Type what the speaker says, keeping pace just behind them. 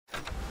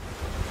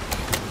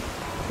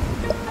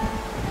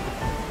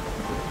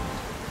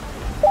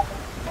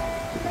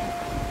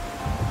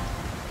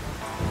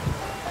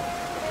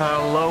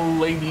Hello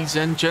ladies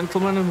and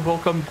gentlemen, and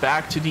welcome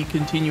back to the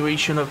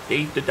continuation of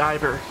Dave the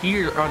Diver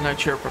here on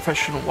your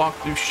professional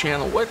walkthroughs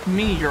channel with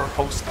me, your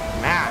host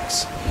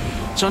Max.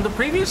 So in the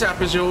previous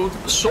episode,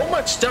 so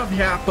much stuff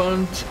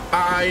happened.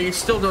 I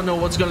still don't know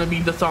what's gonna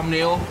be the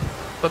thumbnail,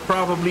 but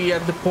probably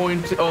at the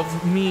point of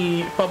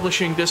me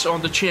publishing this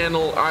on the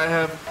channel I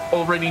have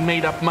already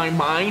made up my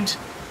mind.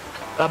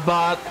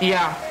 But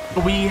yeah,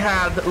 we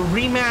had a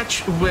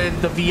rematch with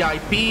the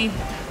VIP.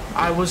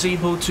 I was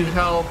able to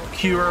help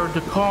cure the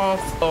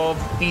cough of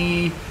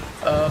the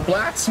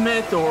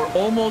blacksmith, or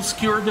almost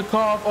cure the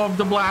cough of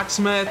the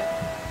blacksmith.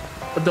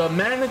 The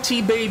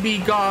manatee baby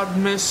got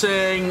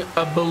missing,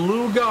 a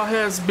beluga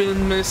has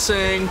been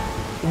missing,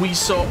 we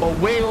saw a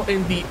whale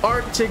in the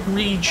Arctic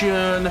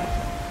region,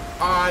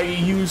 I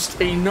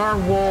used a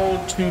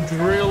narwhal to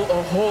drill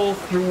a hole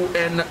through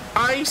an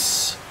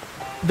ice,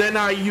 then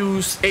I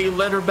used a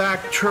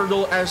leatherback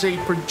turtle as a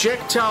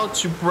projectile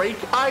to break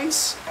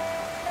ice.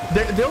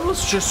 There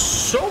was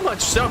just so much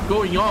stuff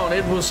going on.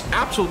 It was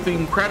absolutely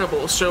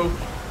incredible. So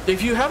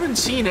if you haven't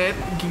seen it,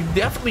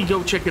 definitely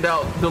go check it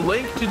out. The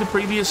link to the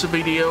previous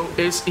video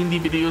is in the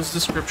video's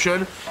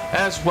description,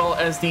 as well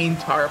as the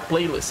entire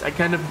playlist. I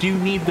kind of do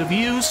need the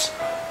views.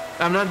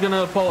 I'm not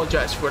gonna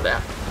apologize for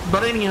that.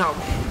 But anyhow,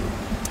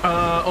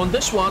 on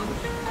this one,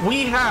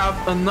 we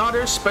have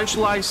another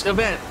specialized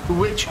event,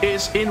 which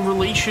is in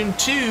relation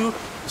to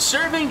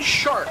serving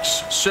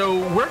sharks. So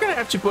we're gonna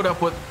have to put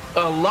up with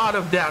a lot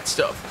of that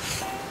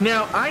stuff.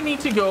 Now I need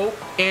to go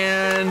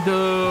and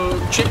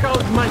check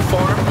out my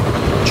farm,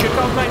 check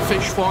out my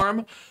fish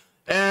farm,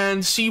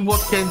 and see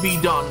what can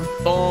be done.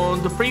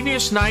 On the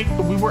previous night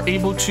we were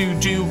able to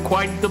do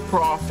quite the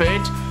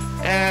profit,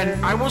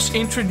 and I was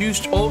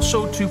introduced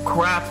also to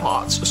crab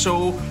pots.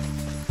 So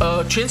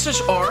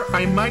chances are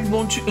I might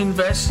want to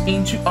invest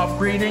into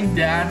upgrading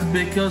that,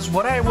 because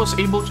what I was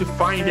able to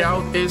find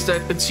out is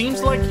that it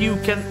seems like you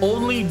can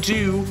only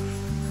do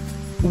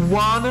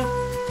one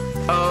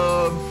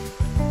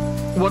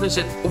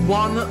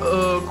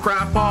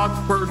crab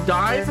pot per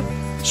dive.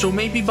 So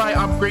maybe by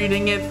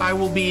upgrading it I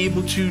will be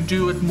able to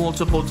do it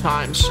multiple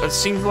times. It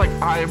seems like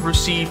I have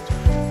received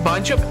a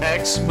bunch of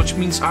eggs, which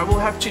means I will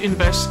have to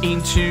invest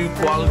into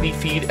quality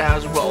feed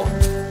as well.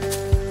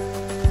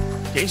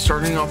 Okay,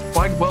 starting off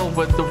quite well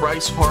with the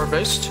rice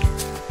harvest.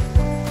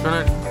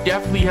 Gonna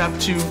definitely have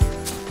to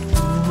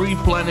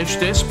replenish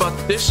this, but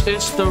this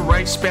is the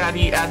rice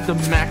paddy at the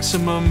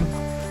maximum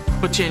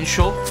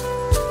potential.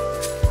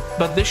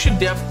 But this should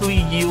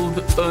definitely yield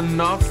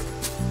enough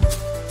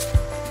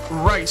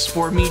rice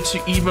for me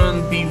to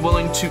even be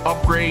willing to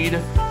upgrade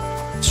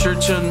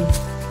certain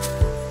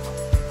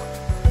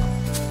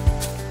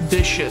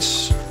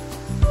dishes.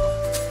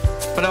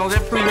 But I'll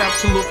definitely have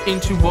to look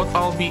into what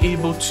I'll be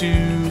able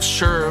to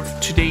serve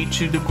today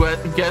to the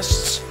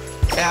guests,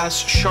 as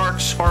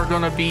sharks are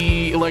gonna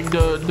be like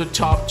the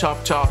top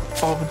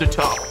of the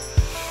top.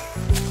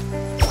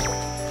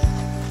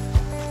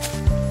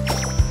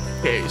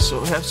 Okay,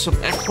 so I have some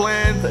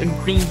eggplant and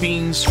green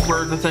beans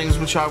were the things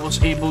which I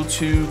was able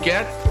to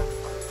get.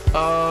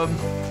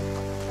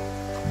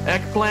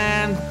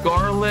 Eggplant,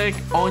 garlic,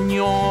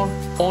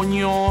 onion.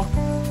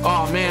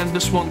 Oh man,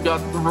 this one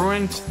got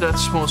ruined.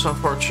 That's most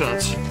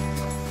unfortunate.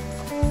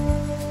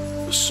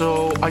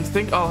 So I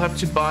think I'll have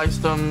to buy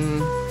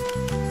some.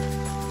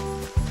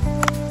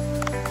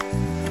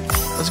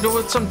 Let's go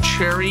with some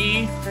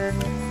cherry.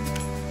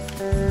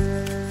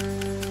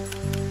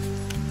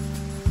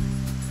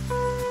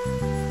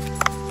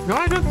 No,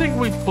 I don't think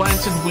we've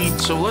planted wheat,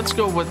 so let's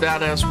go with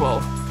that as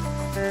well.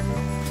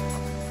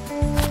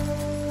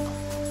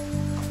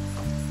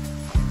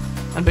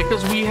 And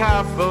because we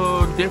have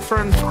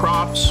different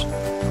crops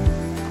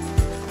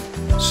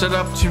set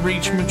up to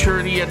reach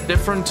maturity at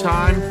different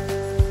time,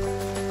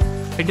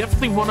 I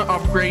definitely want to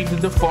upgrade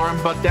the farm,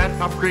 but that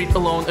upgrade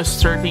alone is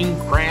 13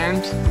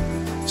 grand.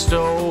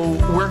 So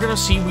we're gonna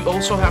see. We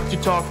also have to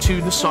talk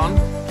to the sun.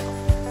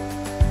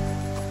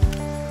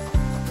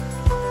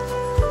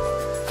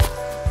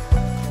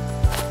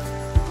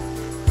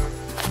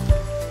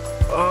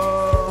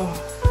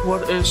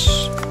 What is...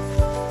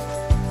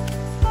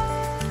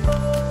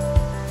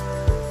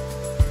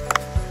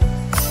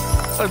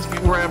 Let's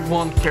grab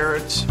one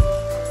carrot.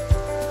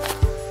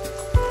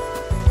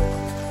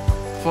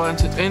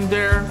 Plant it in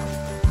there.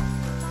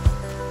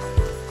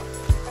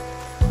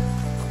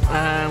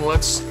 And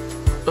let's...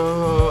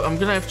 I'm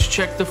gonna have to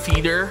check the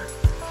feeder.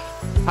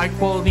 High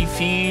quality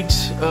feed.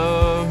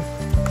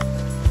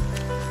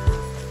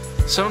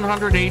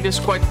 708 is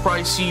quite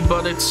pricey,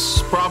 but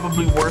it's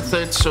probably worth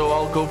it, so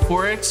I'll go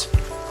for it.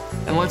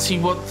 And let's see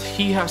what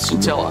he has to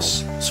tell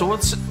us. So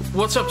what's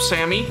up,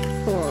 Sammy?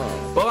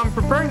 Well, I'm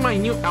preparing my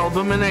new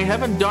album and I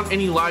haven't done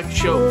any live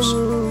shows,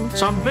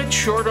 so I'm a bit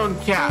short on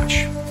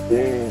cash.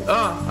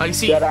 I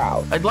see. Get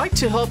out. I'd like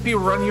to help you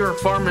run your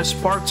farm as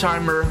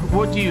part-timer.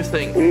 What do you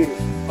think?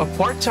 A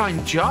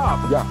part-time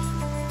job?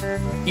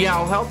 Yeah,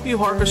 I'll help you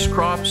harvest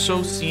crops,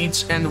 sow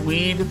seeds, and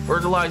weed,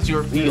 fertilize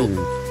your field.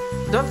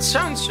 That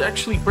sounds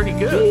actually pretty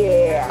good.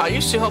 Yeah. I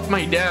used to help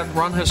my dad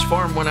run his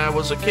farm when I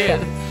was a kid.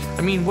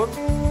 I mean, what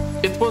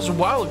it was a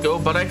while ago,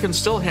 but I can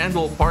still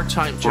handle a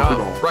part-time job.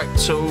 Right,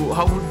 so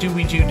how do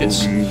we do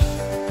this?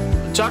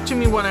 Talk to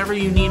me whenever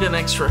you need an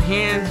extra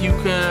hand. You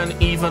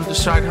can even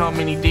decide how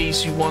many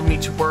days you want me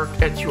to work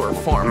at your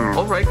farm.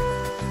 Alright,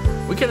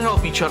 we can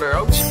help each other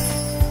out.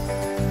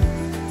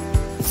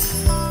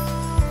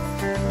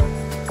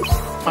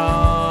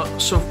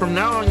 So from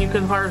now on, you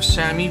can hire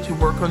Sammy to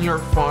work on your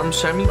farm.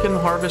 Sammy can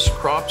harvest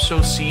crops,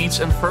 sow seeds,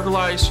 and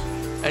fertilize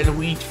and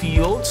weed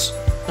fields.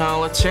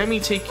 Let Sammy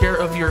take care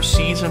of your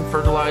seeds and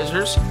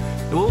fertilizers.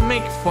 It will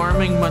make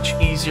farming much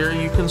easier.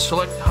 You can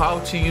select how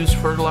to use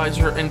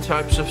fertilizer and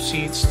types of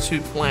seeds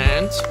to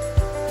plant.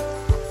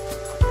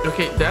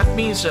 Okay, that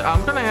means that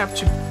I'm gonna have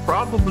to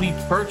probably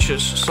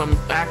purchase some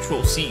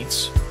actual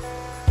seeds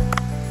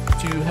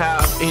to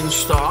have in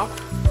stock.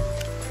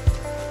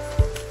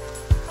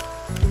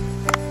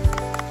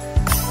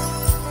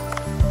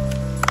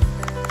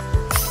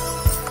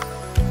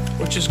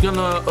 Which is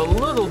gonna a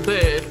little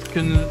bit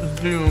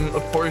consume a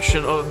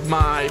portion of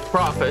my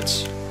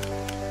profits.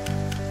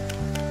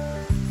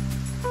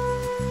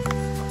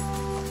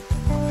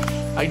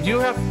 I do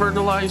have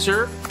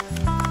fertilizer.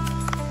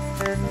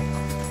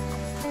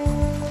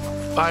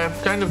 I have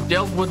kind of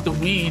dealt with the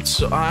weeds,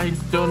 so I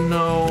don't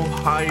know.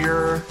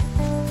 Hire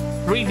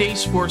 3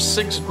 days for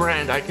 6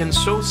 grand. I can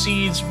sow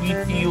seeds,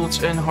 weed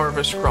fields, and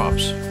harvest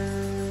crops.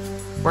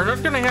 We're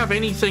not gonna have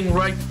anything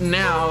right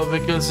now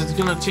because it's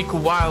gonna take a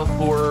while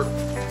for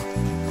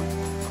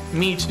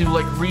me to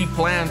like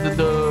replant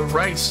the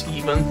rice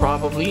even,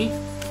 probably.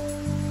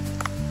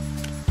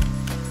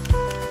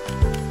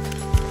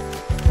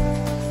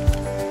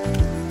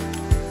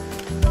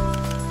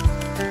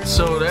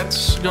 So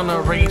that's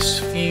gonna raise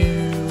a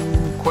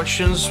few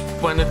questions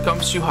when it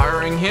comes to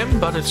hiring him,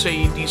 but it's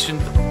a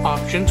decent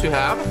option to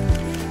have.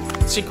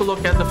 Let's take a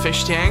look at the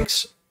fish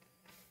tanks.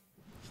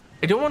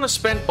 I don't want to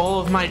spend all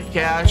of my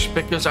cash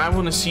because I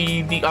want to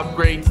see the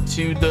upgrade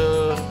to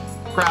the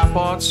crab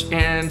pots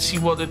and see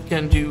what it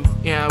can do.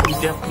 Yeah, we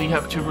definitely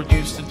have to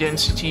reduce the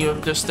density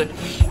of this thing.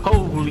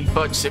 Holy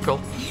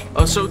fudgesicle.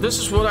 So this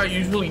is what I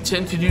usually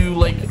tend to do,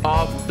 like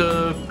off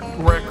the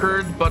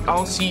record, but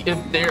I'll see if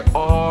there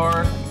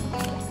are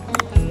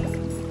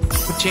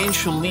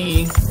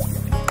potentially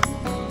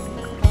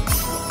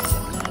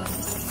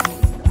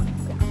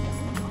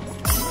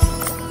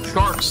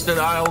sharks that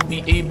I'll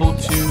be able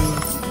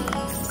to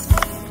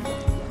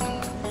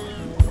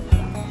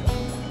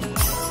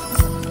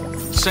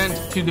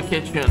sent to the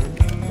kitchen.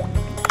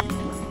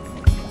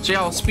 So yeah,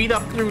 I'll speed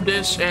up through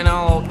this and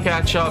I'll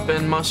catch up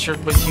and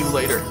mustard with you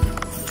later.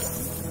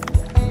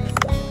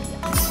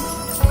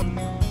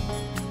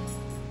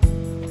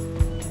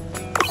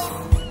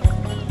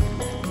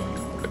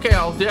 Okay,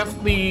 I'll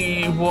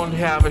definitely won't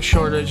have a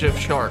shortage of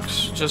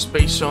sharks, just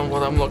based on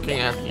what I'm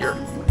looking at here.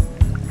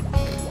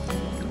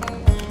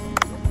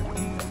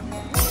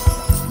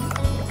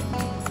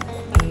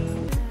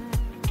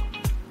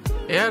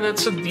 Yeah,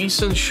 that's a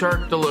decent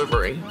shark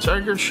delivery.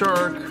 Tiger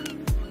shark,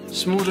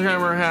 smooth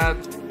hammerhead,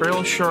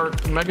 rail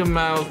shark, mega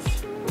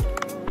mouth.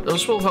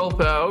 Those will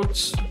help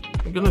out.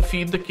 I'm gonna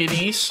feed the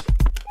kitties.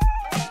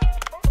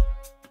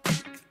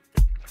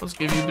 Let's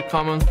give you the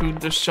common food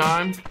this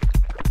time.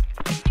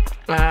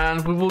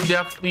 And we will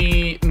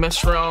definitely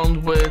mess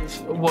around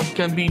with what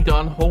can be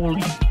done.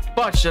 Holy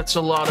fudge, that's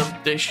a lot of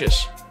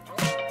dishes.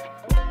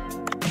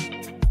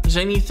 Is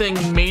anything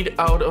made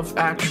out of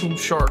actual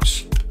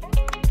sharks?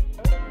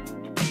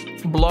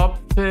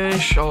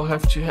 Blobfish, I'll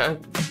have to have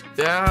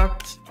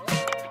that.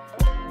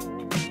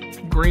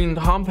 Green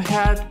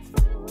humphead,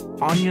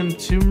 onion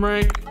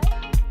turmeric.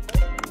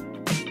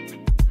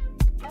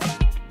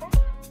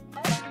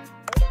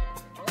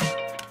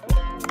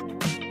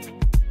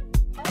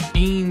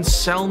 Beans,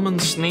 salmon,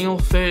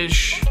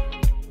 snailfish,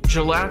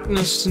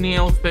 gelatinous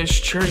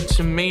snailfish, cherry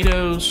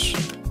tomatoes.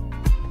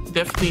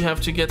 Definitely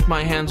have to get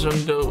my hands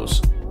on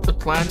those.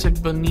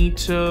 Atlantic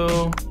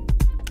bonito.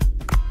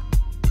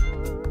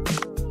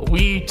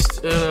 Wheat,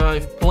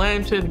 I've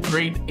planted.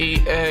 Grade A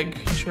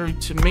egg, cherry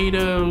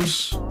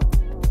tomatoes.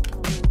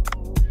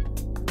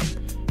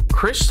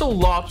 Crystal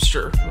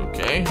lobster,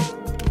 okay.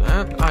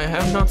 That I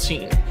have not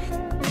seen.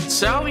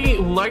 Sally,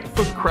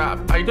 Lightfoot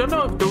crab. I don't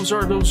know if those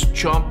are those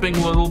jumping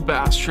little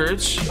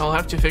bastards. I'll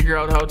have to figure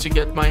out how to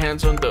get my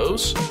hands on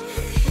those.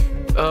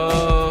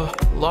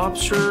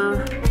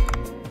 Lobster.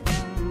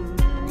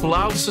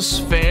 Blouses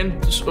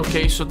fin.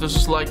 Okay, so this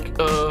is like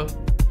a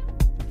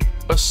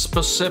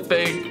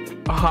specific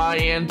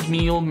high-end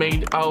meal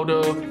made out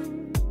of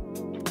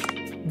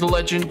the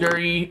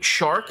legendary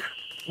shark,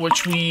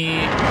 which we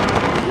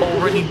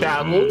already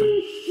battled.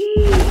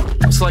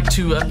 It's like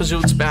 2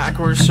 episodes back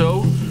or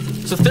so.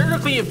 So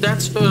theoretically, if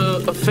that's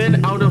a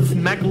fin out of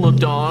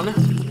Megalodon,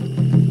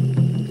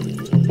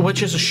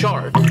 which is a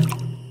shark,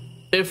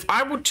 if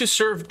I were to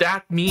serve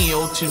that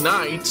meal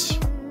tonight,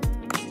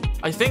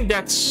 I think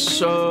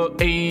that's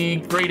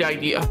a great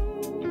idea.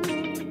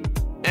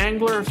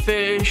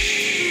 Anglerfish,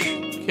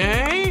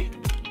 okay.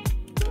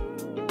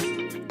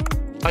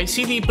 I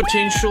see the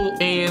potential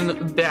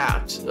in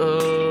that.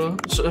 So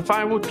if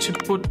I were to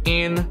put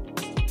in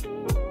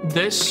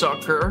this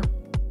sucker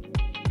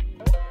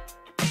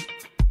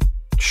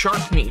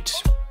shark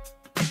meat.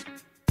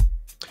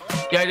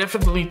 Yeah, I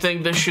definitely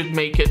think this should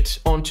make it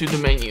onto the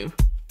menu.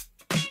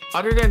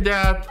 Other than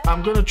that,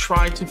 I'm gonna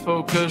try to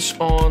focus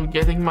on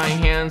getting my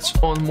hands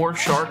on more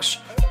sharks.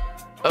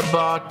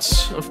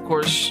 But, of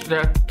course,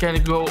 that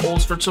can go all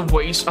sorts of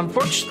ways.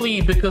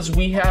 Unfortunately, because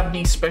we have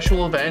the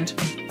special event,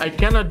 I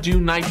cannot do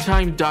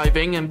nighttime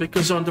diving. And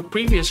because on the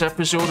previous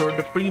episode or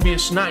the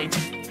previous night,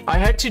 I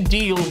had to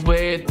deal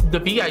with the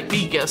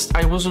VIP guest,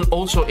 I wasn't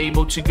also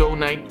able to go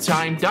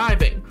nighttime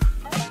diving.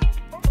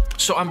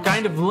 So I'm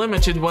kind of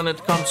limited when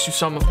it comes to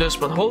some of this,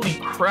 but holy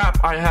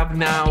crap, I have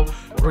now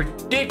a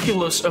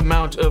ridiculous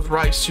amount of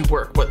rice to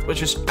work with,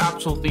 which is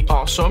absolutely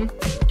awesome.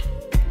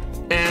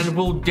 And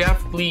will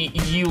definitely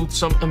yield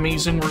some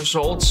amazing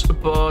results,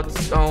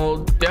 but I'll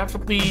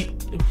definitely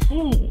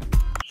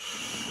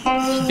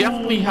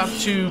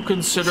have to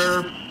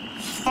consider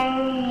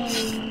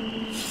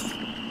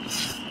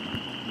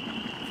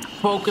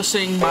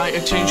focusing my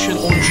attention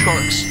on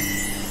sharks.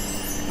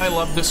 I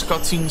love this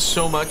cutscene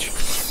so much.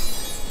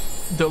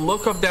 The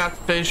look of that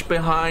fish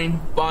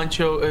behind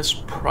Bancho is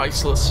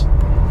priceless.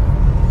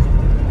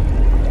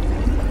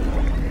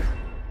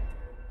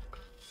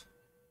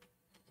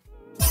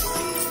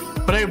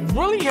 But I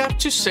really have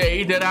to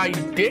say that I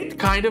did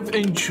kind of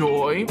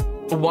enjoy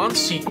one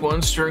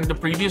sequence during the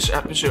previous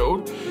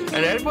episode,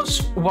 and that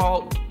was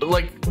while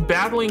like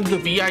battling the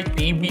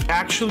VIP, we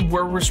actually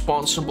were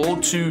responsible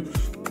to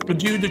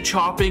do the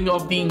chopping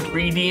of the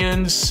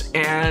ingredients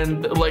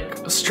and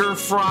like stir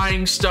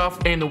frying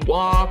stuff in a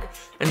wok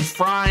and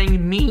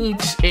frying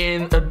meat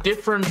in a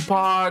different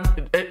pot.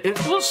 It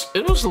was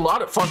a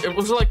lot of fun. It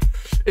was like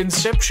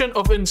Inception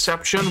of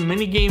Inception,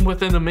 mini game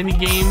within a mini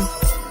game.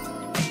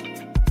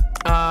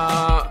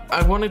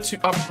 I wanted to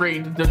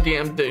upgrade the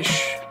damn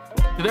dish.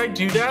 Did I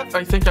do that?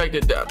 I think I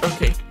did that.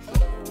 Okay.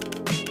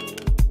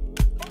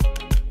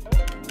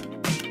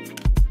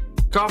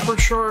 Copper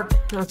shark.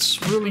 That's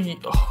really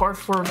hard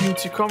for me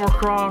to come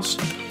across.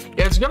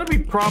 Yeah, it's gonna be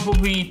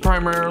probably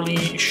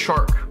primarily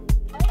shark.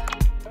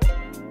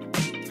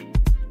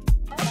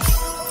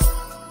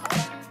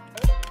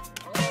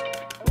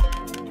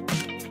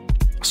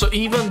 So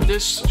even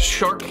this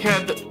shark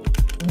head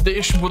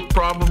dish would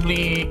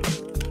probably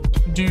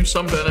do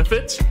some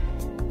benefit.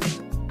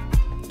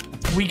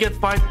 We get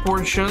 5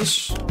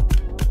 portions,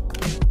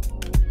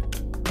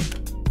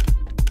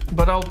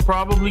 but I'll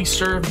probably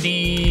serve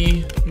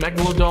the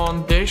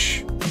megalodon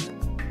dish.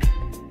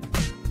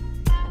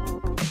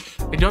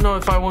 I don't know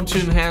if I want to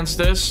enhance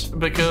this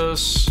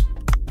because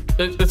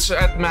it's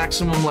at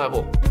maximum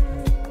level.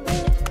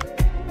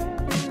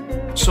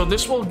 So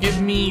this will give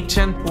me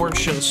 10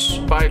 portions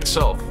by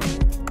itself.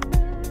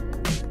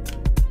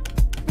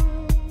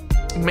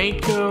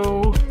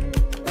 Mako.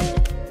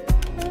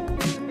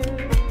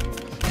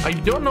 I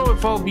don't know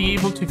if I'll be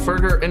able to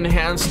further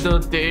enhance the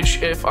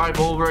dish if I've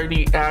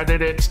already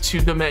added it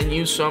to the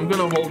menu, so I'm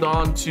gonna hold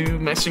on to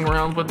messing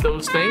around with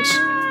those things.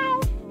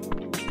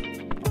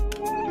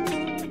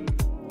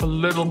 A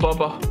little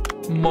baba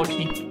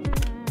mochi.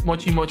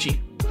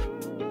 Mochi.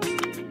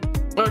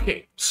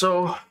 Okay,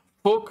 so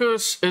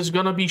focus is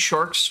gonna be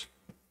sharks.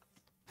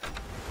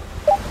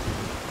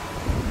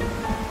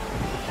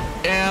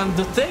 And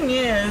the thing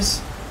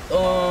is,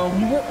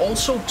 we were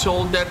also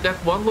told that that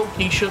one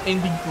location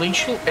in the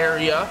glacial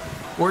area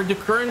where the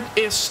current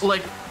is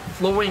like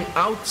flowing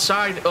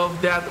outside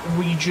of that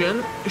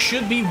region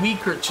should be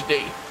weaker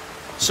today.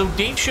 So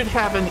Dave should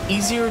have an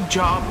easier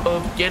job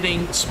of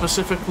getting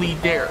specifically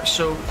there.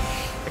 So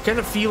I kind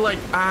of feel like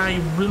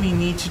I really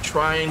need to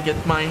try and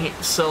get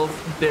myself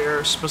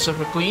there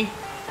specifically.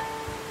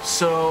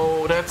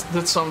 So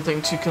that's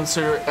something to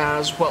consider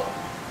as well.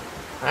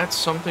 That's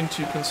something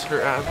to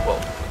consider as well.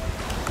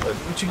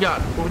 What you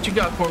got? What you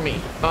got for me?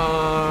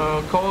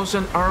 Calls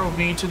an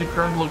ROV to the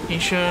current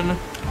location.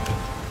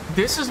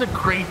 This is the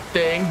great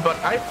thing, but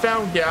I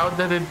found out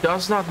that it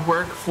does not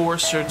work for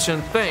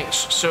certain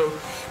things. So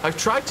I've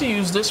tried to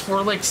use this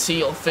for like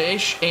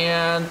sailfish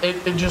and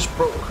it just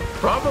broke.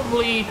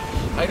 Probably,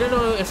 I don't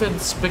know if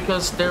it's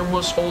because there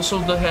was also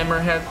the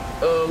hammerhead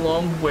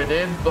along with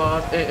it,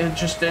 but it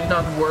just did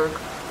not work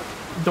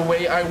the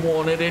way I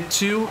wanted it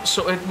to.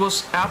 So it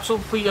was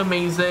absolutely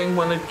amazing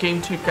when it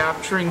came to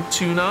capturing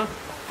tuna,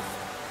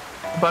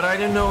 but I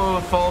don't know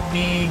if I'll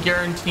be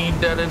guaranteed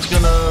that it's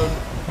gonna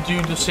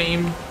do the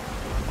same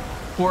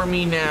for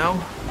me now.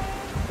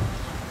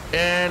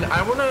 And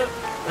I wanna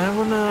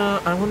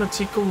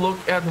take a look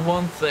at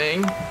one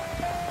thing.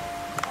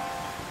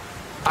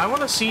 I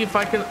wanna see if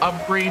I can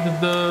upgrade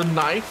the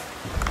knife,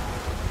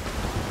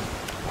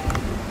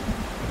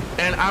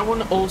 and I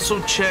wanna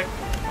also check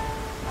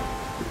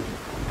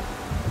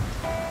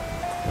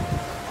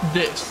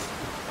this,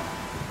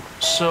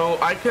 so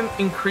I can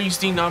increase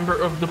the number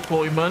of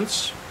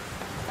deployments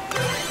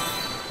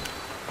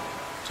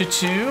to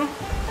 2.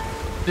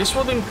 This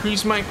will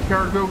increase my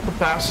cargo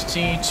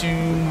capacity to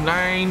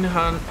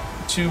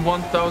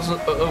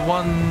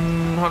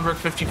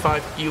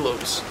 1,155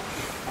 kilos.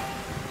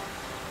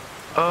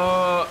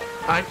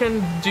 I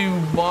can do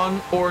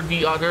one or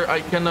the other.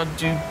 I cannot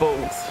do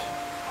both.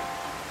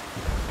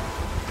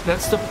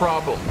 That's the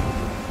problem.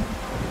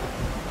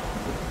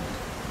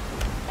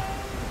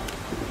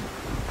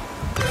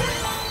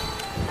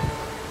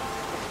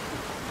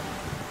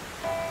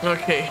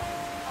 Okay.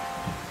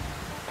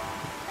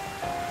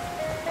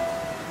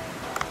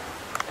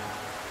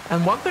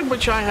 And one thing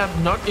which I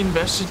have not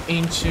invested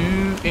into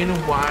in a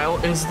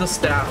while is the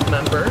staff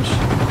members.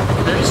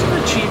 There's an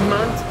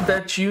achievement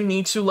that you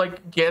need to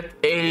like get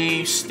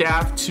a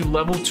staff to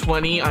level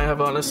 20. I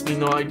have honestly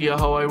no idea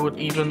how I would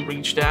even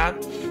reach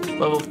that.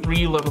 Level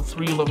 3, level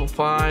 3, level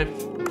 5.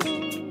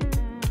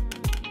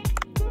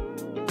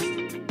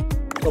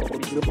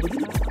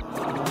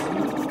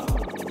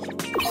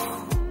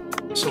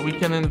 So we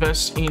can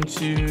invest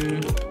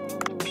into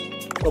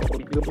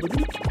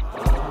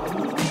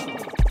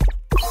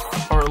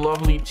our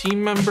lovely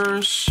team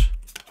members.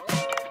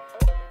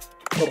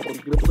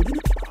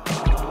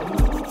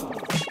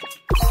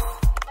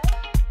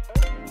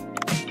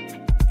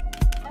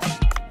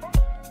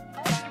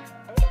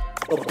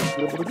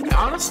 I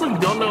honestly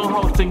don't know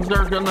how things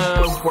are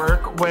gonna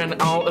work when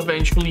I'll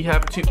eventually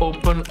have to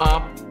open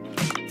up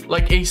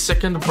like a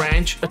second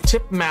branch, a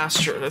tip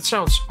master. That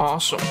sounds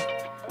awesome.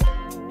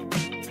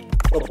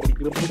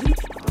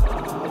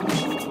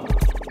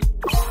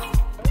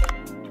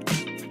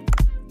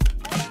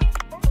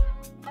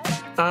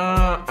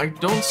 I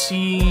don't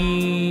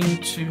seem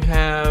to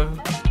have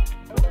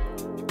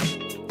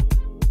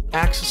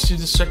access to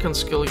the second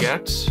skill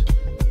yet.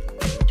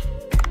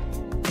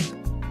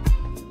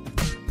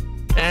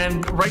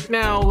 And right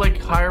now, like,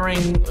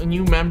 hiring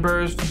new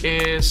members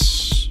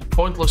is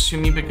pointless to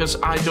me because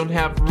I don't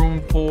have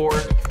room for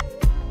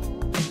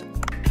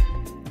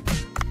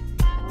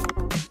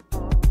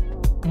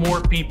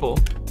more people.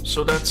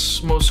 So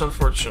that's most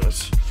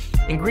unfortunate.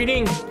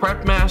 Ingredient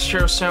Prep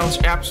Master sounds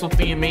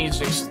absolutely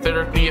amazing.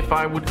 Theoretically, if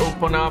I would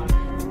open up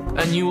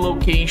a new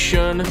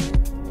location,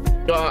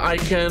 I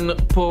can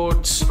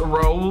put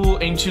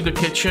Raul into the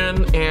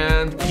kitchen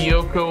and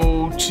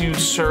Kyoko to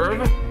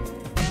serve.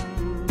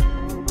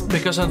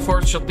 Because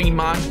unfortunately,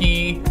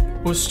 Maki,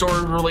 who's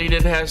story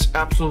related, has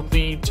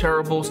absolutely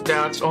terrible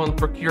stats on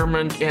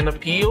procurement and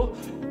appeal.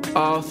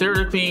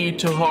 Theoretically,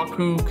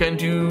 Tohaku can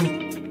do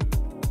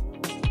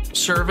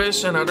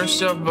service and other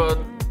stuff, but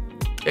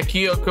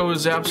Kyoko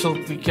is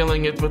absolutely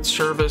killing it with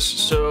service.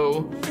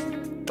 So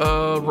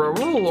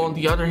Raul, on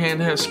the other hand,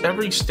 has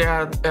every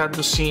stat at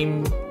the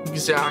same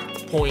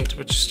exact point,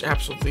 which is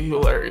absolutely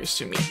hilarious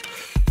to me.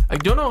 I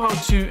don't know how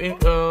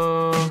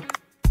to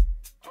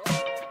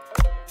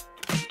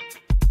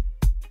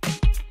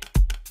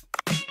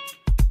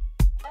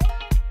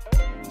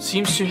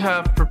seems to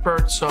have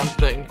prepared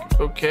something.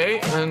 Okay,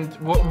 and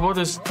what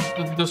is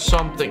the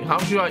something? How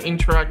do I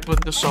interact with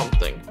the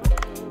something?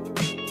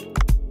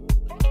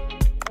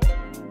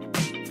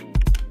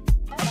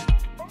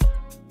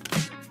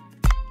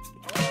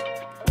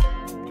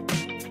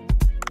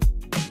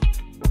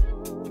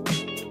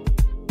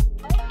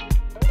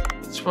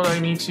 That's what I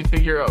need to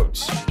figure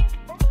out.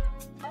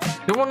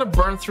 I don't want to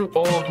burn through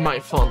all of my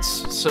funds,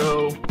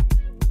 so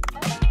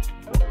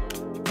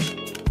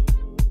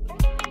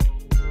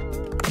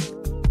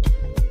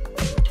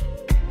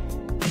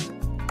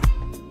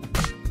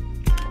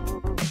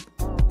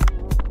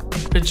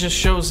it just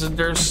shows that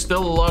there's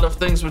still a lot of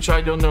things which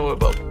I don't know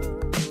about.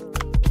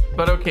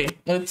 But okay,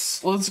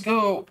 let's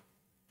go.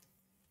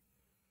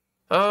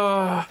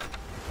 And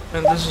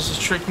this is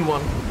a tricky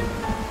one.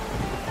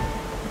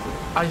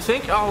 I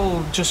think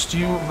I'll just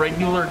do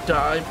regular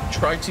dive,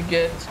 try to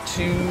get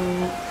to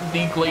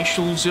the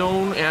glacial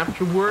zone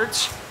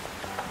afterwards,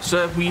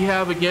 so that we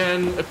have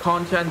again a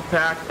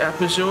content-packed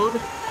episode.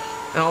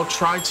 And I'll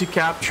try to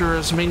capture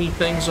as many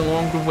things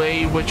along the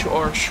way which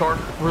are shark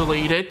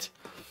related.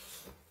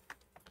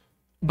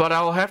 But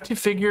I'll have to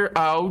figure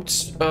out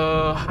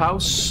how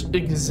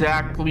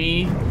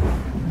exactly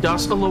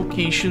does a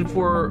location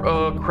for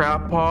a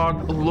crab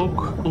pod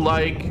look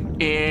like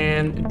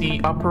in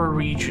the upper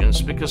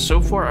regions, because so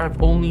far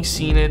I've only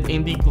seen it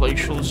in the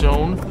glacial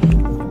zone.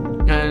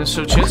 And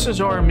so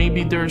chances are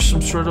maybe there's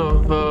some sort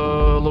of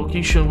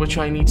location which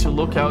I need to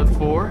look out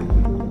for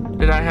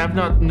that I have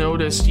not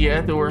noticed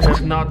yet or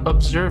have not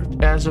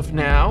observed as of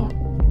now,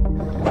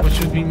 which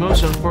would be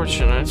most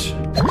unfortunate.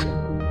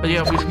 But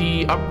yeah, with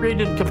the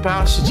upgraded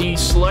capacity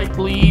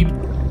slightly,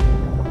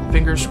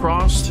 fingers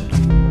crossed,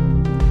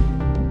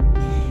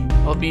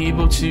 I'll be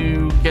able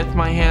to get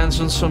my hands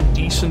on some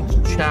decent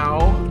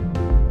chow.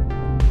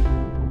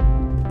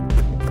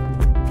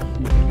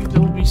 Maybe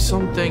there'll be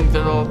something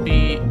that I'll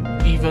be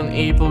even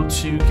able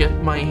to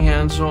get my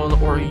hands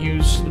on or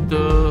use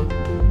the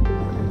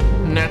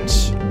net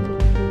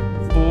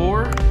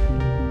for.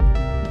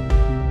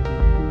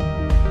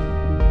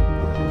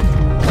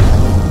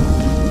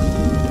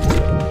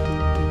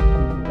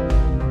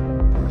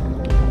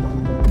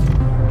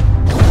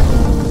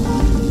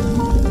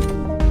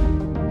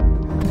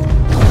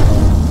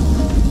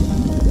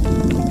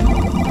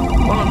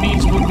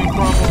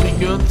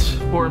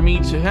 For me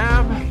to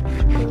have.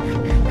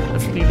 A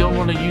definitely don't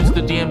want to use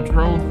the damn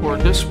drone for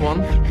this one.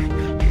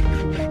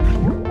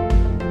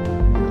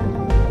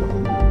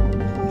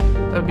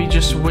 That'd be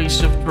just a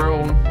waste of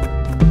drone.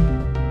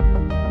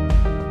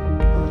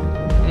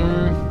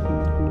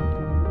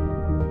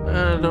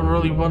 I don't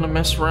really want to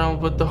mess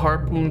around with the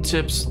harpoon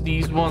tips.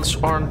 These ones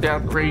aren't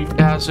that great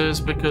as is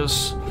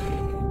because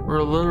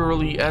we're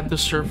literally at the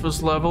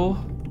surface level.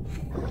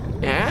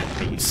 Yeah,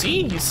 you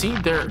see,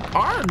 there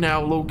are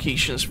now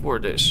locations for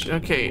this.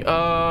 Okay,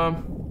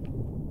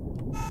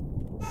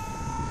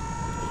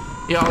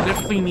 yeah, I'll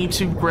definitely need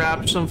to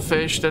grab some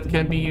fish that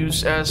can be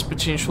used as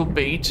potential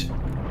bait.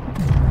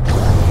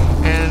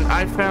 And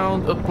I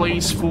found a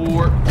place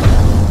for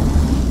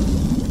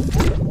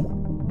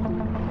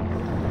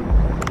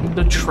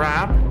the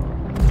trap.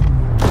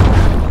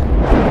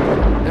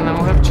 And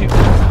I'll have to...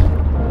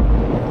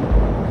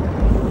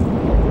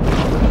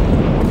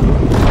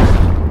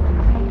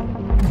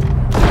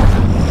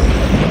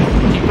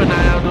 keep an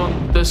eye out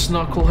on this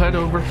knucklehead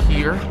over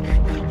here.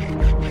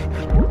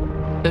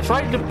 If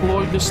I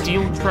deploy the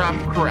steel trap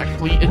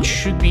correctly, it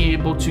should be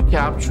able to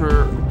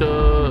capture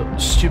the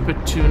stupid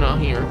tuna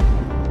here.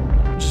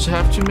 Just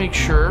have to make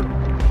sure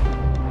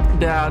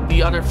that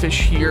the other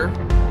fish here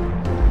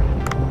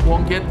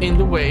won't get in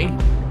the way.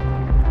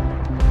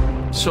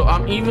 So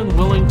I'm even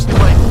willing to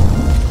like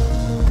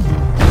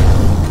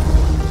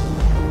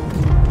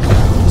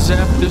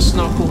zap this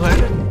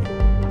knucklehead.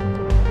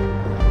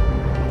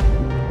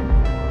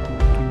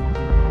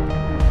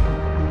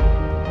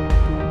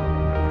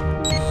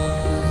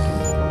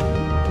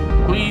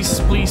 Please,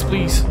 please,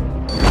 please.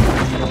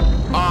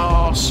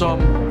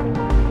 Awesome.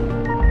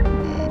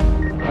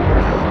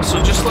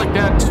 So just like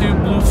that, 2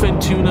 bluefin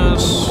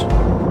tunas.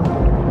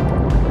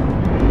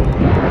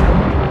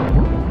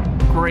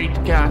 Great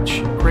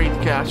catch, great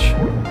catch.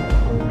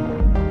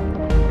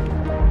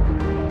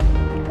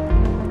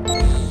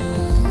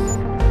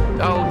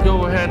 I'll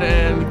go ahead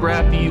and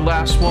grab the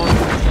last one.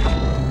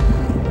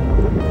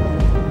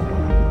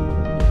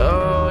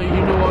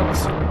 You know what?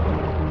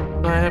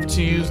 I have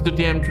to use the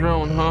damn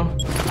drone, huh?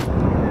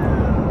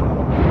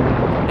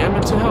 Damn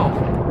it to hell.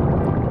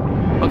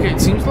 Okay, it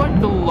seems like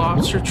the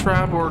lobster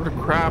trap or the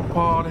crab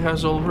pod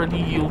has already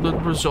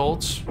yielded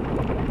results.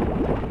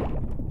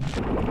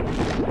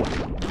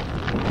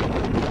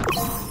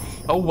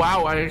 Oh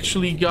wow, I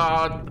actually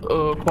got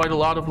quite a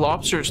lot of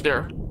lobsters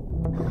there.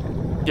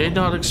 Did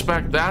not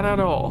expect that at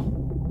all.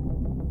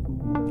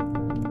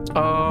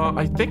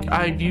 I think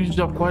I've used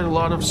up quite a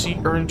lot of sea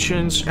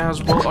urchins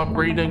as well,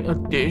 upgrading a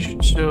dish.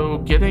 So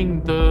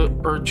getting the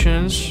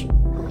urchins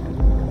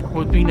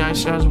would be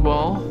nice as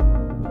well.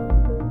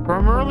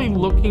 Primarily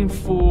looking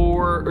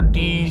for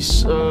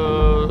these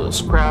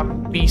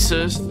scrap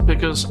pieces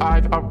because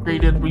I've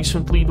upgraded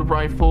recently the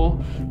rifle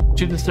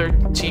to the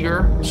 3rd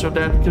tier, so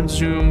that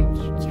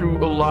consumed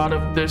through a lot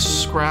of this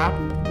scrap.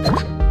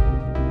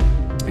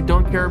 I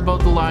don't care about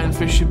the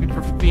lionfish, to be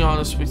perfectly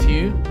honest with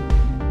you.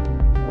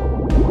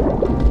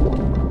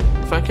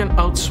 If I can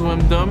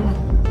outswim them.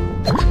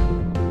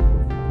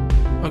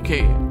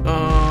 Okay,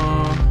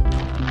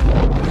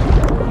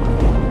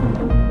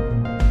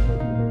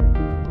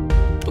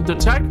 the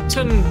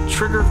Titan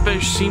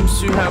triggerfish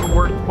seems to have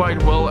worked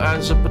quite well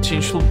as a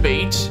potential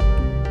bait.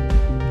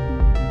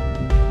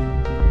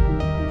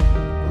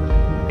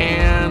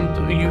 And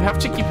you have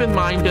to keep in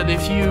mind that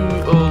if you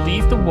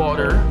leave the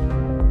water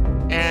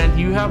and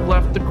you have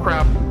left the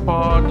crab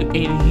pod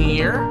in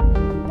here,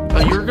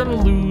 you're gonna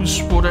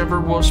lose whatever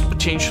was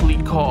potentially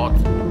caught.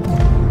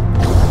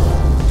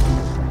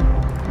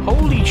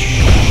 Holy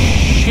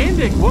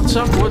shit, what's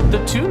up with the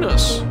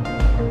tunas?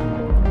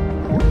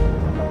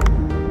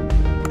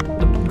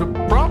 The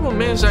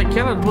problem is I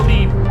cannot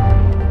really...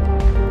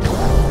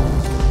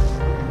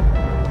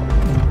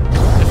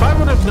 If I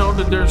would have known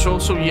that there's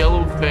also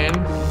yellowfin,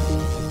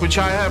 which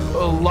I have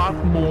a lot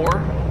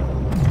more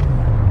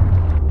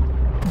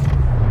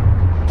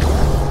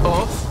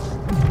of,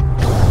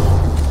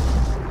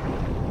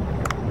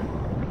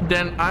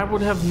 then I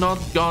would have not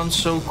gone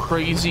so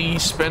crazy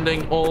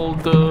spending all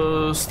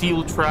the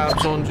steel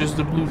traps on just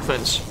the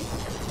bluefins.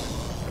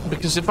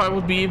 Because if I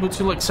would be able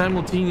to like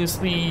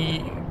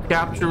simultaneously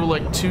capture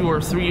like 2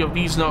 or 3 of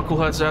these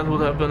knuckleheads, that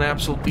would have been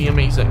absolutely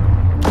amazing.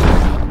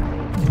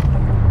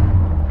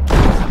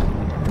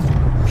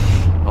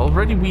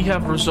 Already we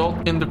have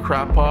result in the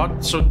crab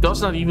pod, so it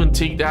does not even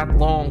take that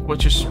long,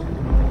 which is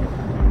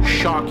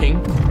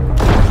shocking.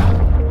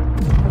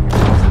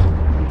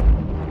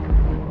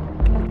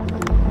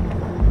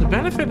 The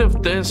benefit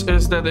of this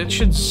is that it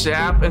should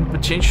zap and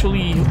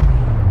potentially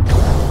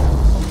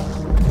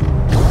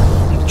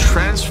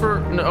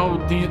transfer... No,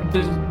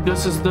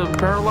 this is the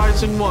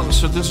paralyzing one,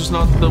 so this is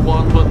not the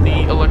one with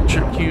the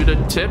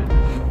electrocuted tip.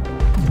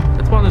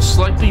 That one is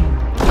slightly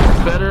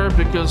better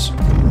because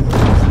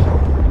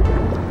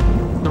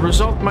the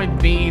result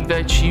might be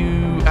that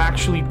you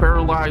actually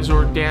paralyze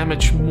or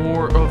damage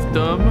more of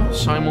them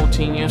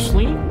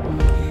simultaneously.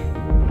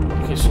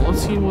 Okay, so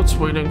let's see what's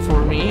waiting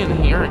for me in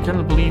here. I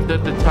cannot believe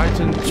that the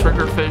Titan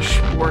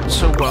triggerfish worked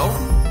so well.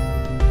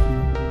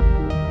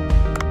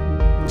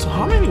 So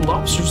how many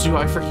lobsters do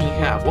I freaking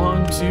have?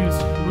 1, 2,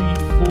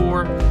 3,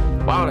 4.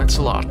 Wow, that's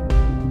a lot.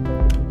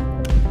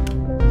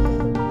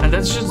 And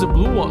that's just the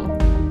blue one.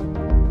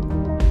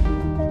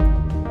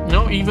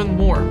 No, even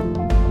more.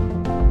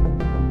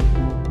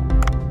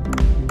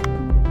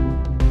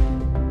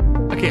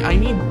 Okay, I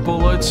need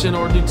bullets in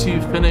order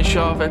to finish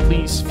off at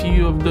least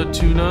few of the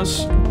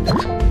tunas.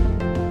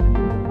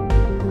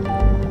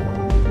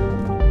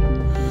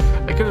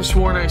 I could have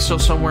sworn I saw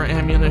somewhere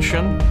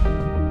ammunition.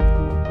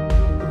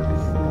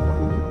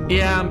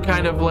 Yeah, I'm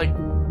kind of like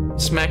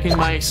smacking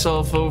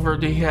myself over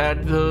the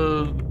head,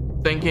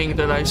 thinking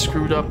that I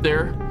screwed up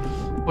there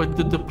with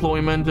the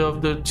deployment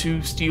of the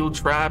 2 steel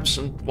traps,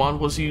 and one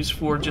was used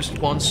for just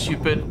one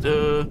stupid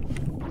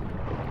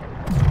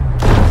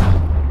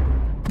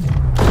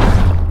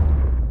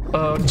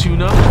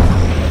tuna,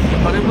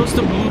 but it was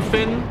the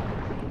bluefin.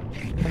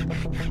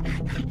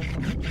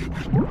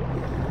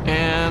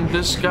 And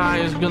this guy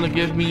is gonna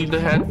give me the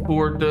head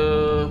for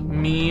the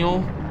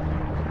meal.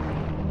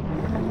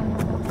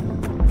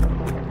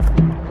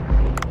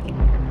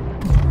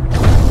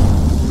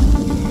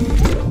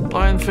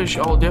 Lionfish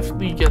I'll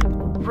definitely get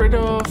rid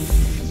of.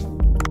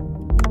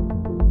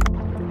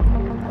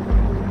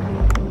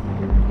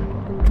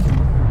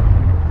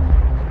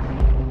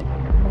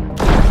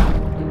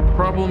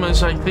 Problem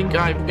is, I think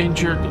I've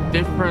injured a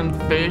different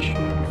fish,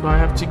 so I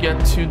have to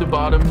get to the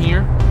bottom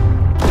here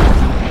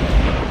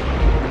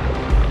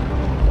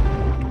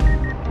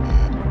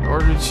in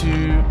order to...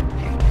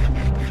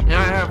 Yeah,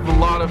 I have a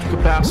lot of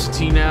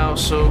capacity now,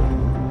 so...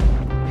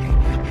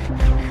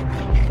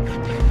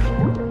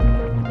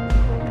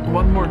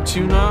 One more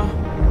tuna.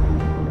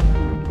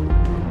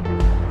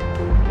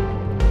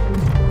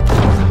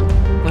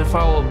 If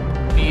I'll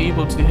be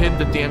able to hit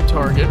the damn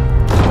target.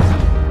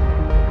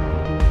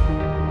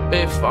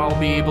 If I'll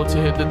be able to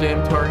hit the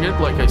damn target,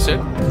 like I said.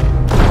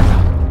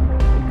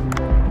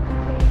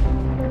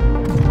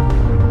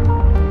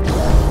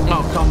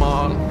 Oh, come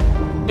on.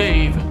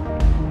 Dave.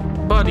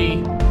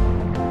 Buddy.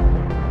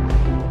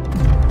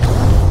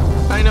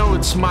 I know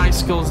it's my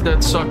skills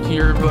that suck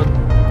here, but...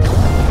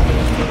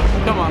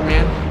 Come on,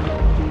 man.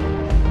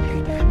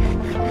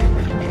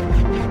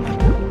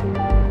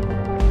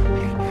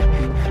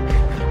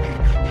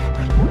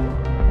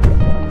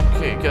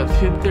 Okay, got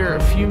hit there a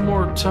few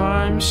more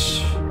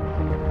times.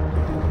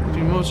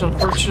 Most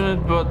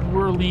unfortunate, but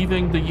we're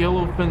leaving the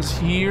yellowfins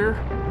here.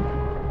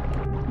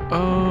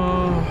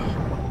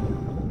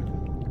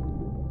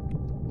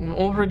 I'm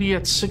already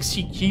at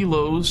 60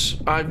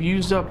 kilos. I've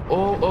used up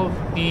all of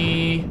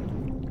the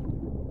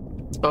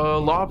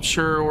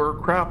lobster or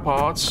crab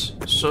pots,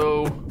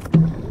 so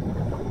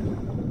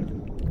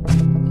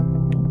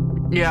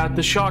yeah,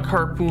 the shock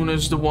harpoon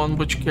is the one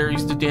which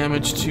carries the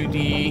damage to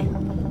the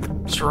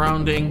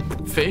surrounding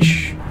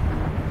fish.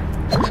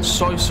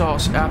 Soy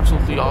sauce,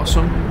 absolutely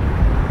awesome.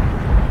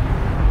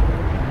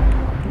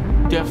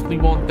 Definitely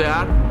want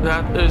that.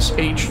 That is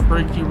a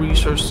tricky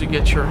resource to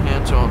get your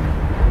hands on.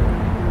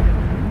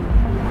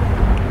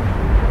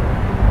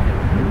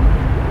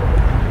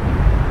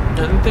 I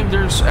don't think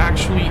there's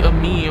actually a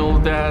meal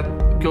that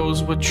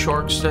goes with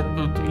sharks that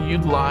would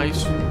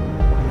utilize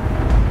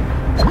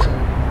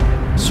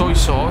soy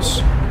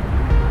sauce.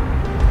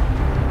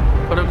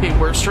 But okay,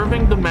 we're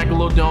serving the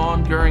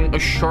megalodon during a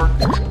shark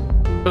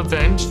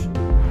event,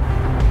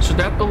 so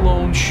that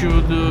alone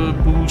should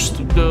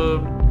boost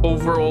the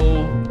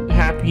overall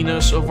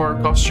happiness of our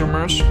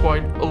customers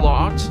quite a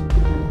lot.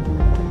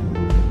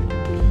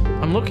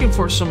 I'm looking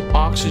for some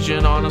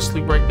oxygen,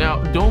 honestly, right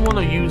now. Don't want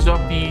to use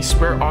up the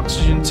spare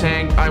oxygen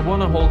tank. I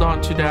want to hold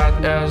on to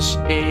that as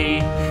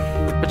a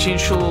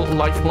potential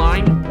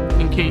lifeline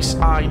in case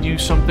I do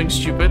something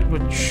stupid,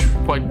 which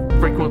quite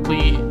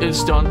frequently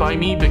is done by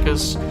me,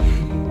 because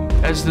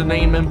as the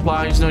name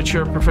implies, not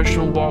your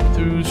professional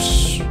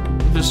walkthroughs.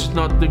 This is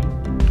not the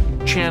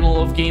channel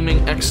of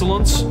gaming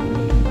excellence.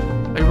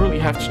 I really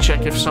have to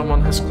check if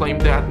someone has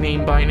claimed that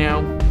name by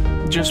now,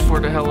 just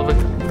for the hell of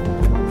it.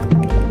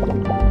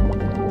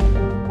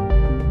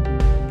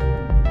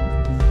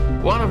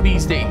 One of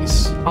these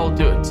days, I'll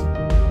do it.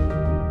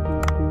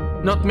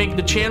 Not make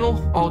the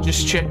channel, I'll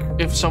just check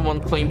if someone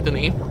claimed the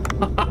name.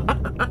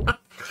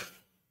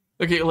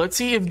 Okay, let's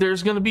see if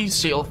there's gonna be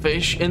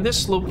sailfish. In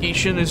this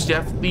location is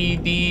definitely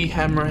the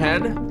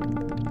hammerhead.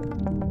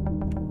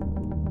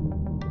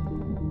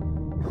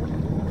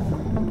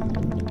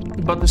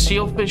 But the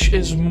sailfish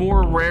is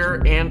more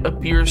rare and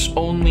appears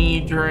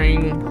only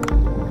during...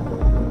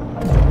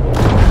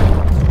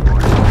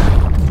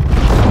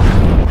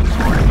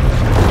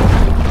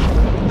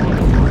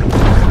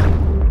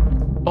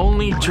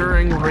 only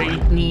during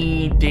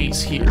rainy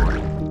days here.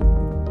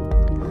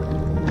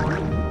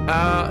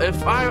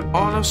 If I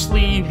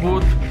honestly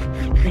would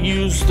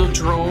use the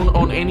drone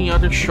on any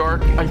other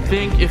shark, I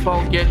think if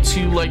I'll get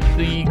to like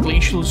the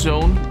glacial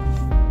zone,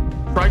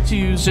 try to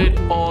use it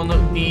on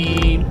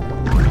the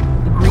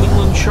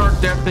Greenland shark.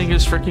 That thing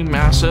is freaking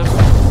massive.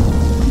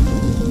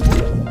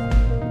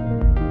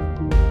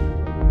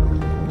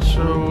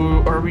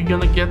 So, are we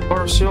gonna get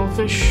our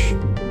sailfish?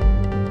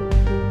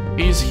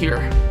 He's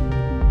here.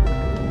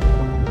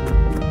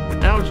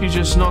 to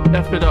just not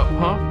F it up,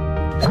 huh?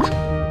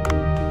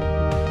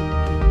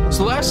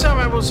 So last time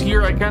I was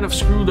here, I kind of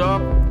screwed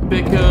up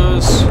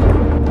because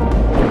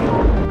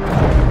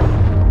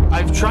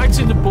I've tried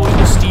to deploy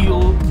the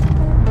steel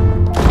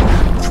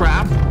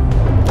trap.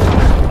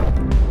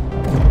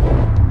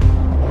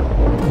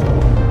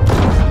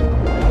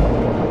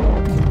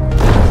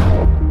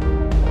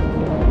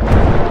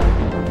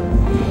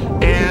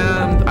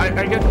 And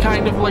I get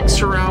kind of like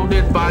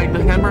surrounded by the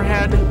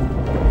hammerhead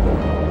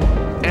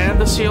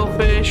and the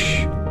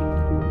sailfish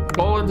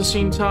all at the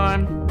same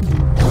time,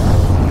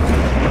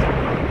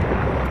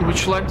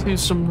 which led to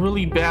some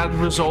really bad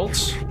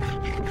results.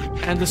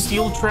 And the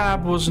steel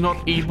trap was not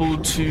able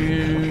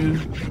to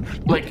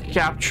like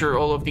capture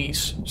all of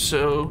these,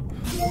 so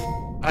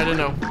I don't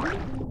know.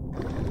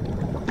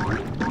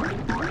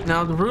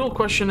 Now the real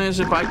question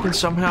is if I can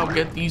somehow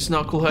get these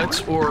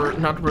knuckleheads or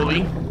not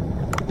really.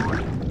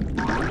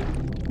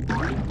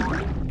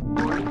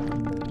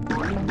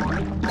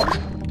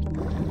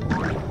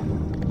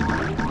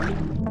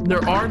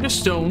 There are the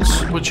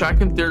stones which I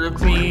can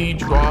theoretically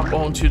drop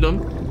onto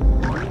them.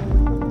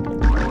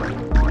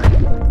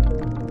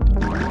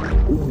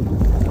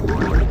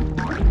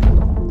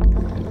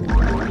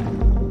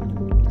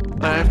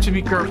 I have to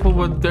be careful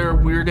with their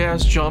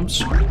weird-ass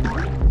jumps.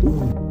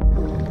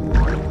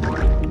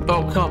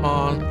 Oh, come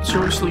on.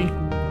 Seriously?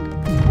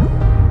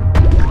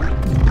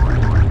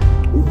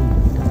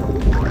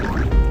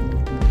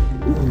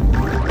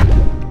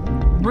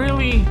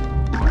 Really?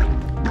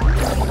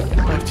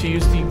 I have to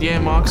use the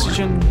damn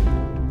oxygen.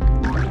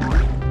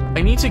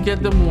 I need to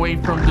get them away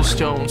from the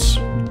stones.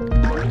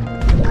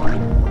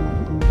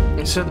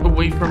 I said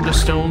away from the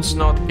stones,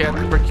 not get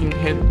freaking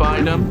hit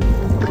by them.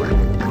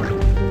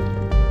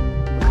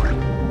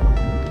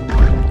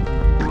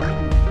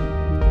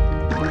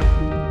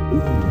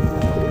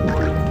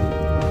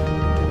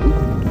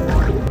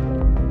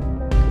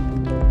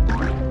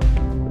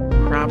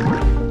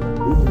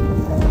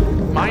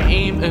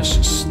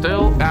 Is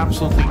still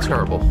absolutely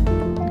terrible.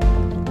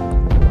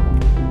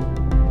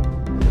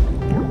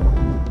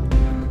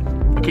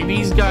 Okay,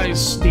 these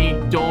guys, they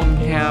don't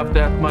have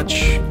that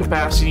much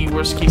capacity.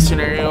 Worst case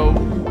scenario,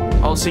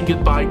 I'll say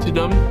goodbye to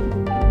them.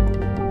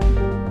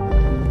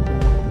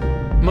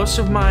 Most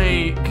of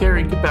my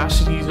carrying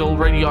capacity is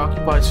already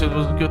occupied, so it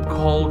was a good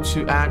call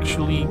to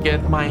actually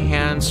get my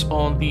hands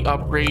on the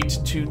upgrade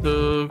to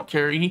the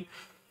carry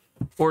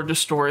or the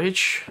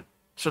storage.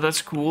 So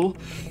that's cool.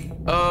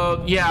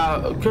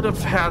 Yeah, could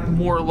have had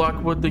more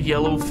luck with the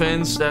yellow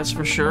fins, that's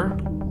for sure.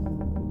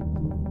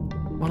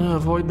 Wanna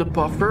avoid the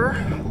buffer.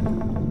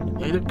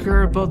 I don't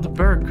care about the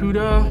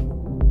barracuda.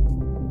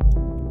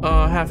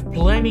 Have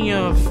plenty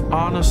of,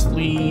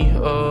 honestly,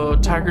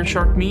 tiger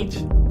shark meat.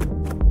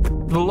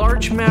 The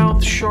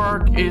largemouth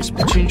shark is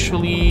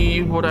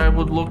potentially what I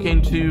would look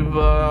into,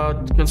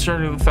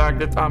 concerning the fact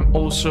that I'm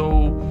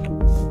also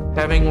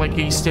having like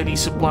a steady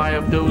supply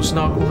of those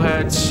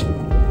knuckleheads.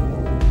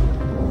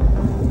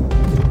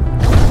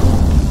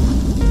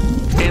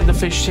 And the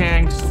fish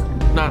tanks,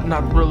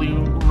 not really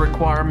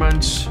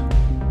requirements.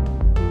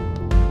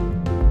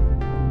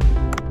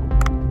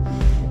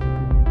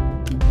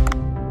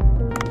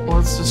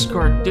 Let's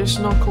discard this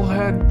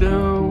knucklehead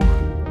though.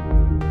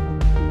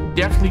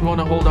 Definitely want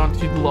to hold on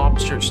to the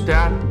lobsters.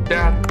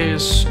 That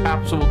is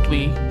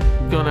absolutely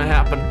gonna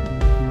happen.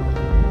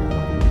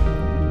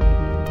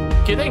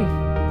 Kidding.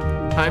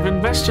 I've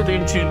invested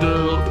into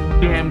the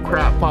damn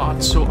crab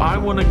pot, so I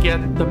want to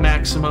get the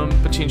maximum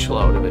potential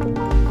out of it.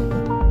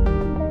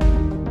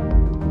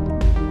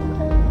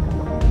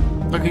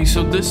 Okay,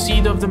 so this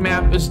seed of the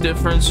map is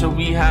different, so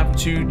we have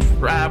to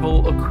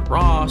travel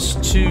across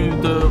to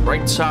the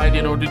right side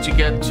in order to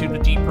get to the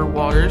deeper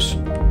waters.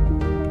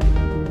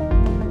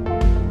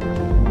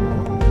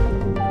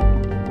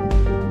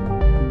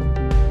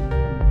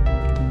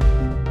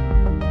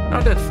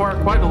 Not that far,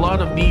 quite a lot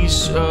of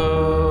these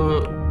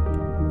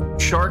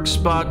sharks,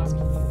 but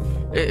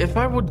if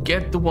I would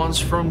get the ones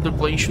from the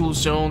glacial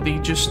zone, they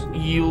just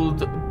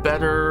yield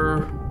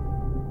better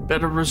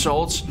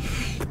results.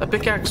 A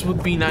pickaxe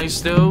would be nice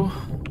though,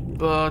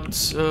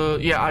 but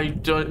yeah, I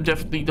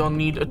definitely don't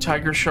need a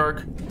tiger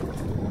shark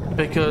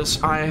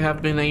because I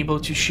have been able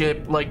to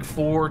ship like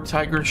 4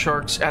 tiger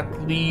sharks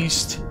at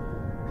least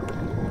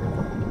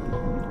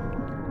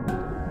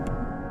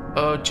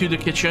to the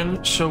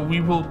kitchen, so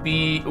we will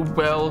be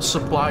well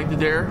supplied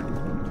there.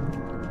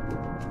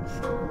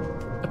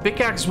 A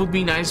pickaxe would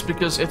be nice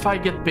because if I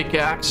get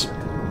pickaxe,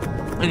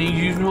 and you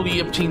usually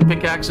obtain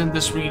pickaxe in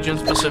this region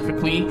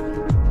specifically,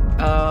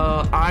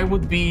 I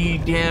would be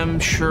damn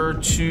sure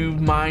to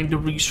mine the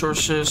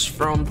resources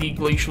from the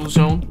glacial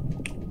zone.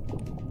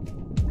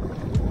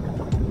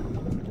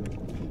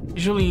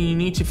 Usually you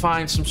need to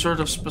find some sort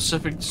of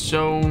specific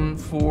zone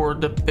for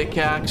the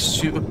pickaxe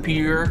to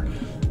appear.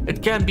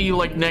 It can be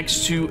like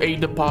next to a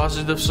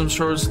deposit of some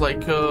sort,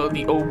 like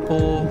the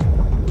opal.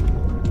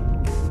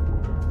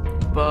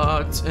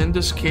 But in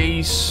this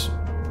case,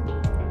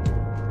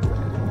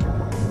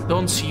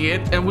 don't see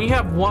it. And we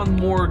have one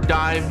more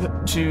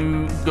dive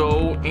to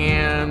go,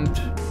 and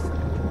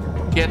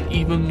get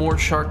even more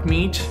shark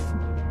meat.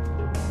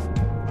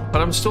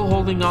 But I'm still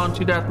holding on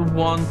to that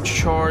one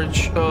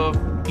charge of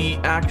the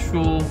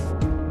actual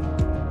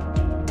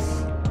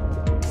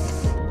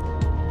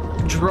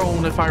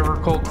drone, if I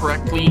recall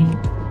correctly.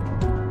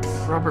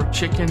 Rubber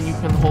chicken you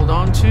can hold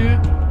on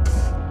to.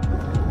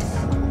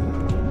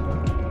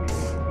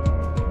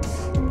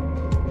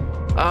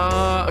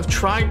 I've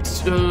tried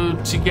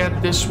to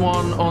get this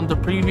one on the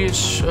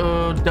previous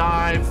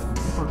dive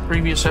or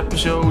previous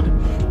episode.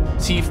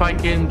 See if I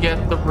can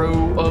get the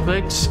row of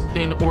it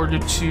in order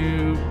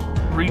to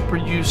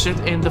reproduce it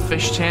in the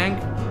fish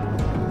tank.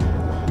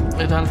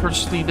 It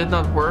unfortunately did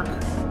not work.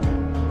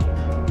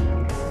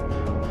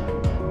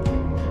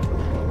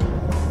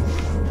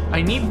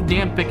 I need a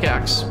damn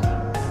pickaxe.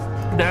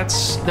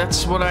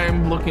 That's what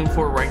I'm looking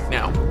for right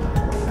now.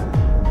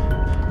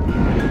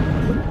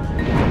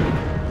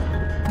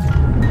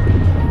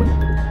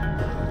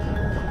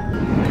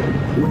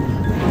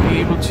 Be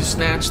able to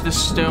snatch this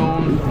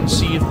stone and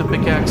see if the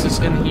pickaxe is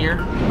in here.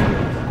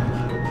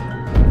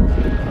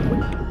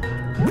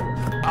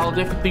 I'll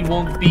definitely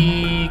won't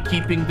be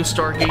keeping the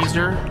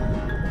stargazer.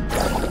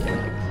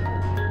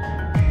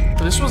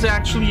 This was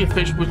actually a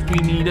fish which we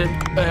needed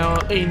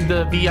in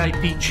the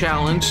VIP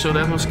challenge, so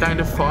that was kind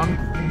of fun.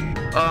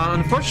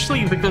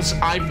 Unfortunately, because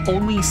I've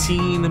only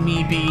seen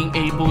me being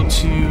able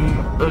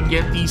to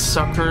get these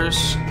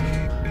suckers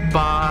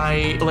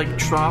by like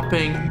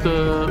dropping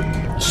the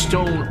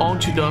stone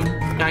onto them,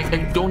 I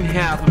don't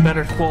have a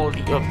better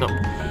quality of them.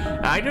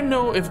 I don't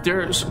know if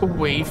there's a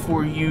way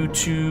for you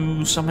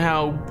to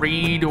somehow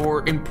breed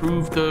or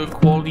improve the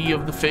quality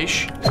of the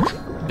fish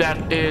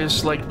that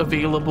is like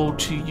available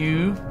to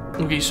you.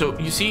 Okay, so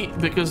you see,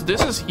 because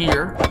this is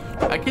here,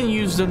 I can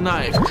use the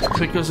knife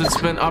because it's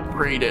been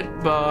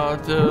upgraded,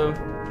 but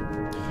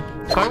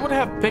if I would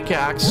have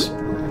pickaxe,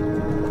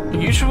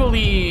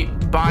 usually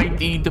by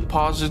the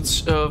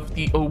deposits of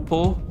the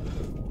opal,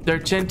 there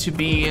tend to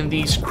be in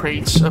these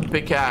crates a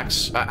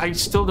pickaxe. I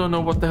still don't know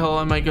what the hell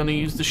am I gonna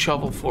use the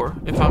shovel for,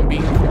 if I'm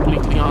being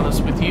completely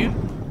honest with you.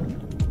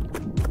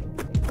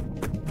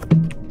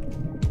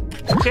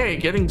 Okay,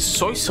 getting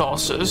soy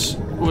sauces,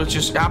 which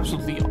is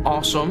absolutely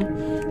awesome.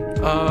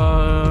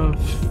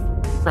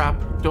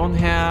 Crap, don't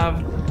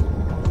have...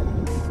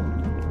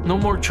 No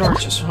more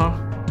charges, huh?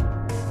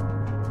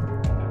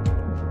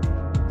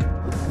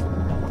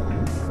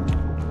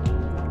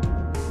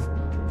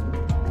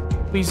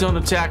 Please don't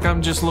attack,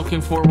 I'm just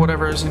looking for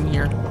whatever is in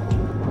here.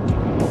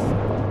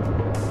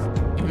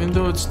 Even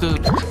though it's the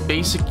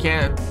basic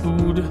cat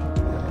food,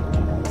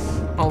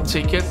 I'll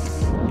take it.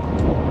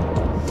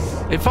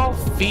 If I'll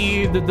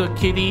feed the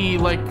kitty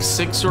like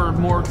 6 or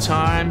more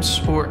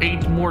times or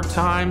 8 more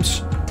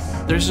times,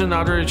 there's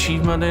another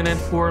achievement in it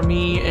for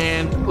me.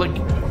 And like,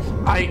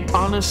 I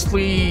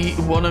honestly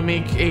want to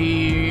make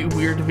a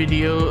weird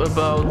video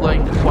about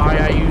like why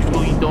I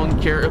usually don't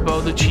care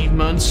about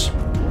achievements.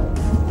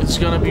 It's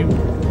gonna be,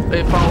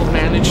 if I'll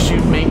manage to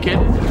make it,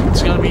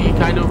 it's gonna be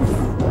kind of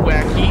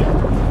wacky,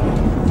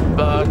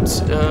 but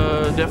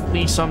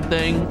definitely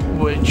something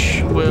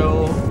which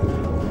will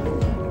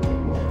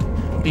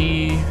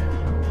be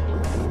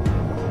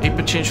a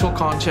potential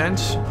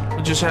content.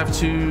 I just have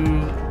to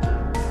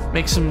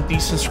make some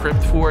decent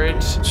script for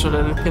it so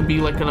that it can be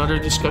like another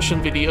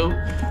discussion video.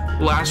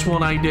 Last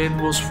one I did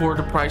was for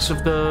the price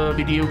of the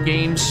video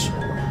games,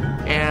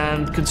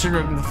 and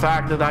considering the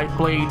fact that I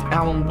played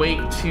Alan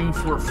Wake 2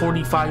 for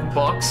 45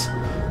 bucks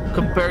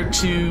compared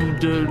to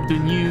the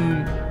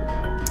new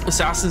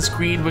Assassin's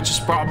Creed, which is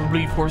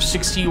probably for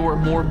 60 or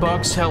more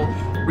bucks. Hell,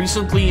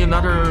 recently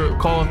another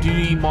Call of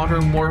Duty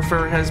Modern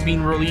Warfare has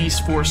been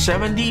released for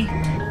 70.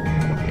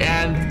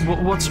 And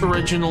what's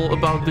original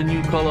about the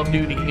new Call of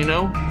Duty, you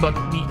know? But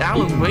the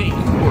Alan Wake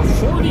for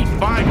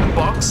 45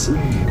 bucks,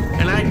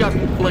 and I got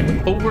like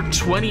over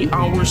 20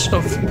 hours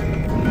of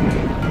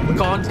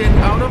content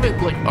out of it.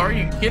 Like, are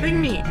you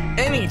kidding me?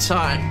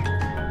 Anytime.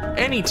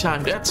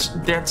 That's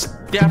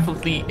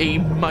definitely a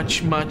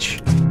much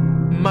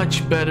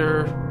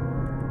better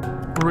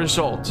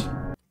result.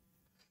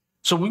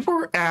 So we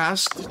were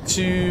asked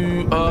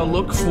to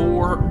look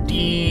for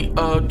the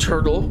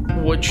turtle,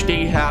 which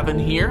they have in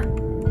here.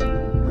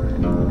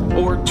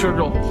 Or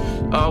turtle.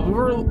 We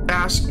were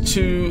asked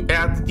to,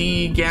 at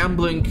the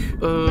gambling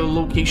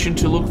location,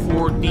 to look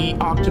for the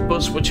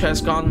octopus, which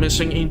has gone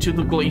missing into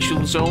the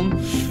glacial zone.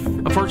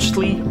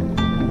 Unfortunately,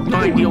 no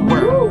idea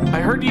where.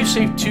 I heard you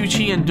saved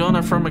Tucci and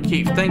Donna from a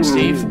cave. Thanks,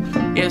 Dave.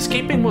 Yeah,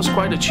 escaping was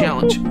quite a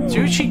challenge.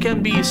 Tucci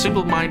can be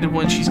single-minded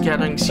when she's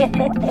gathering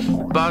seaweed,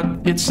 but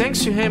it's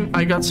thanks to him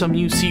I got some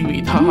new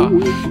seaweed. Haha.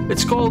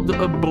 It's called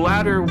a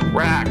bladder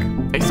rack.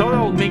 I thought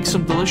I'll make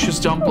some delicious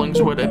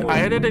dumplings with it. I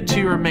added it to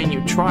your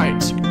menu. Try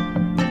it.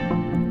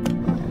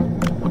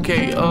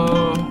 Okay,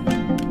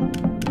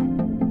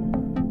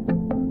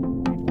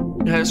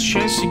 it has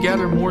chance to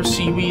gather more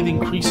seaweed,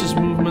 increases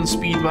movement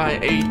speed by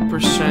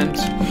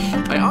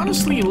 8%. I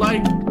honestly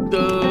like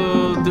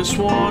this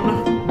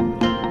one.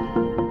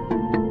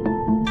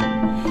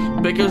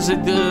 because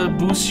it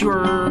boosts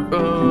your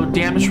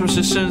damage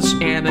resistance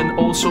and then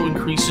also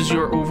increases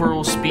your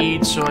overall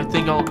speed. So I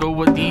think I'll go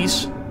with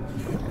these.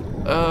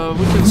 We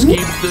can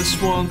skip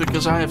this one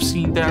because I have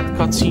seen that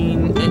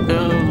cutscene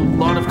a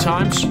lot of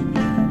times.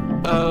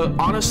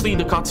 Honestly,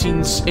 the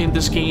cutscenes in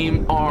this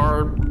game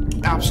are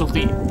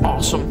absolutely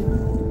awesome.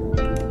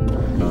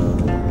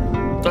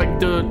 Like,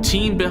 the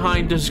team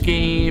behind this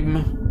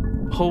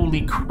game,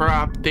 holy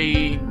crap,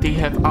 they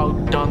have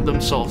outdone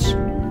themselves.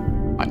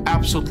 I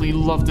absolutely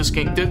love this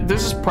game.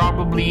 This is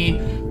probably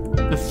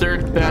the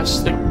third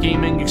best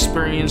gaming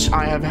experience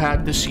I have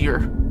had this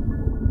year.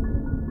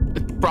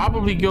 It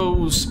probably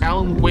goes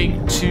Alan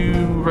Wake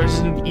 2,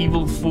 Resident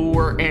Evil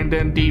 4, and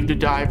then Dave the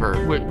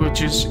Diver,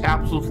 which is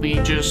absolutely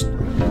just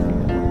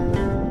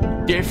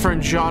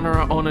different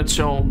genre on its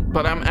own.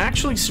 But I'm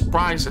actually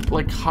surprised at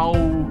like how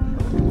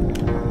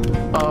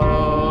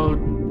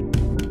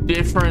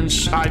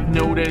difference I've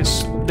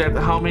noticed, that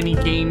how many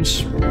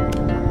games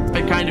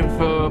I kind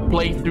of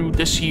played through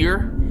this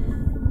year.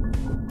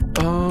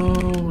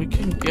 We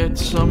can get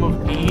some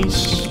of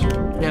these,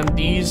 and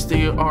these,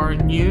 they are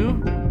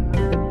new,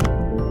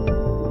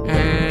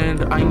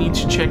 and I need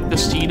to check the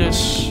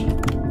status.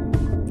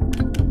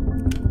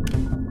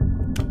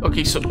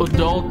 Okay, so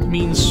adult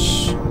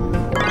means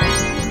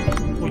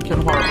we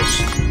can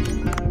harvest.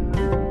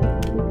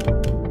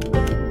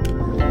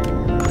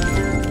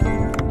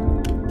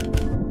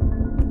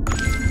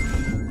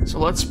 So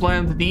let's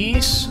plant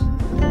these.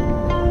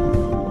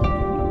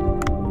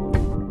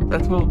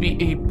 That will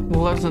be a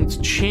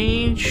pleasant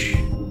change.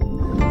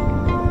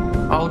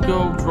 I'll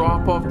go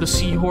drop off the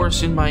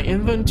seahorse in my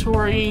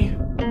inventory.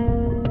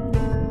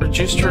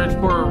 Register it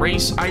for a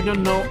race. I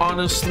don't know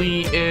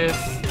honestly if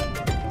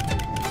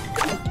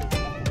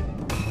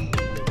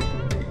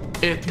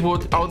it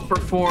would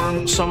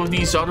outperform some of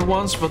these other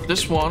ones, but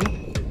this one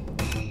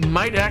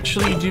might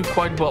actually do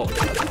quite well.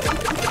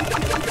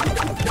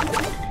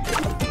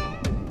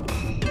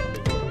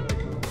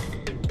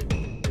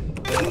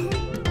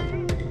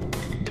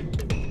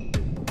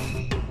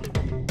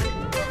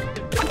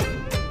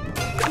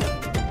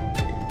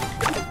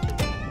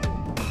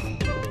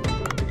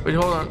 Wait,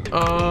 hold on.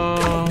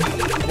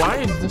 Why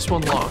is this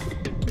one locked?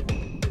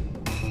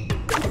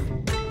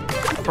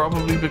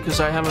 Probably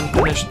because I haven't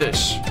finished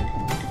this.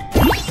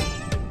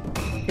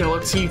 Okay,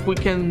 let's see if we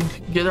can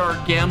get our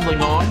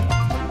gambling on.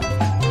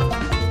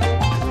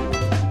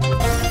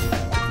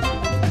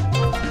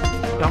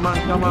 Come on,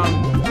 come on.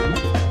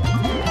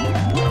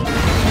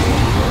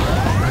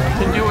 You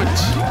can do it.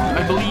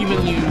 I believe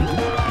in you.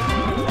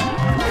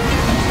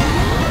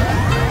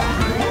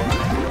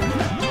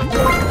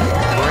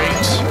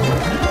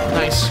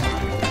 Nice.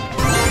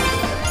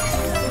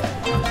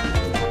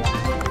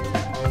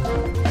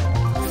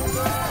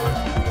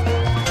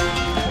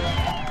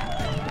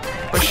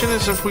 Question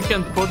is if we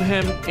can put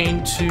him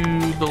into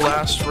the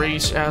last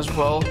race as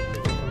well.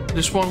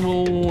 This one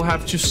will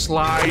have to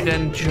slide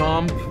and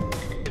jump.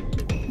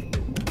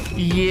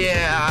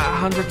 Yeah,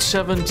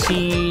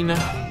 117.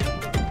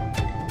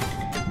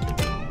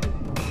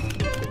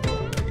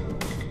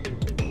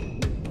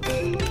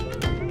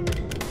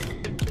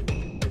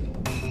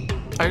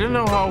 I don't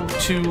know how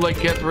to like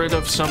get rid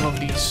of some of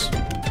these.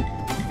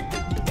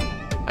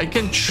 I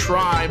can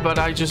try, but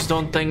I just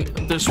don't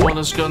think this one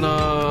is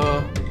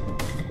gonna...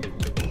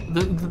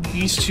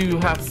 These two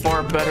have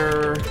far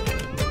better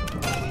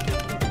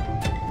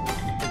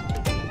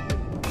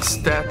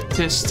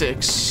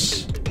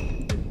statistics.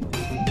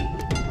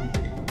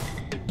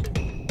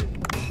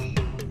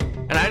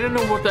 And I don't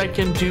know what I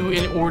can do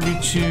in order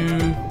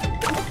to...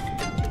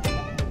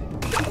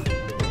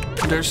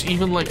 There's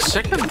even like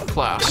second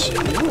class.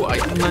 Ooh, I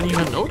did not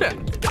even know that.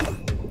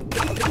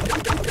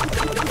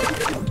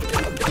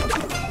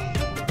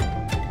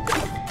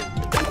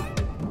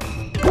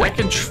 I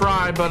can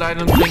try, but I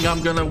don't think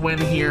I'm gonna win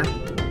here.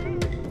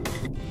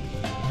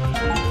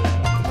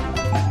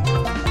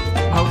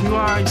 How do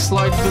I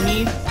slide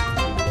beneath?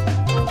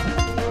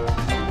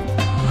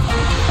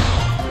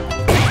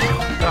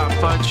 Ah,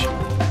 fudge.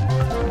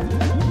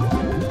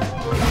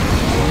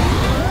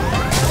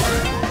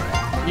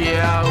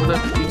 Yeah, I'll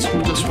definitely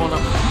screw this one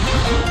up.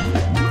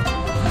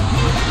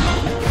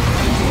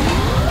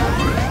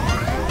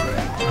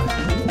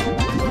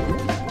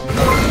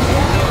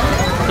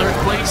 Third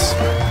place,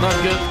 not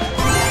good.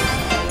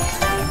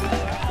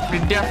 We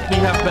definitely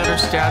have better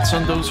stats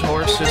on those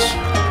horses.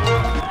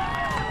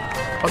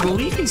 But the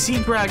Leafy Sea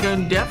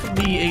Dragon,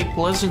 definitely a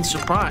pleasant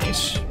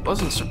surprise.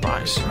 Pleasant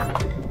surprise.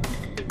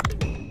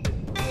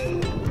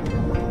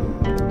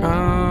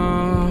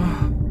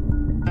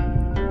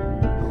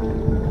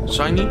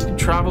 So I need to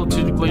travel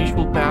to the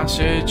Glacial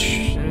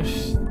Passage.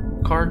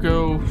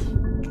 Cargo.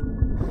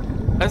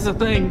 That's the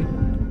thing.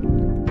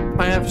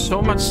 I have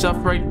so much stuff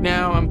right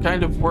now. I'm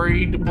kind of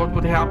worried what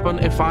would happen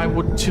if I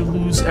were to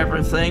lose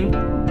everything.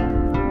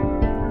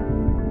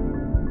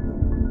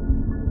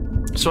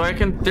 So what I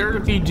can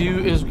theoretically do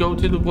is go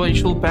to the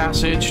Glacial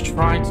Passage,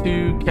 try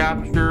to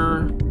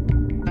capture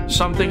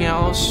something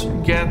else,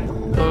 get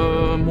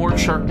more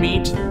shark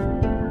meat.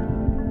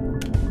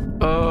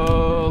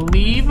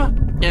 leave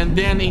and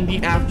then in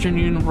the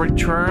afternoon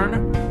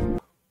return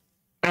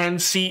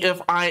and see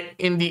if I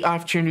in the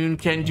afternoon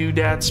can do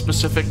that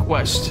specific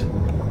quest.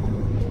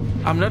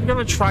 I'm not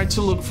gonna try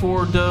to look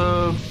for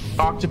the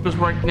octopus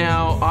right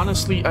now.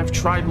 Honestly, I've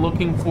tried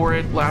looking for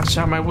it last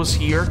time I was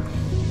here,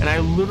 and I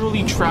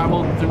literally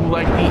traveled through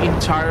like the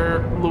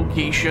entire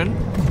location.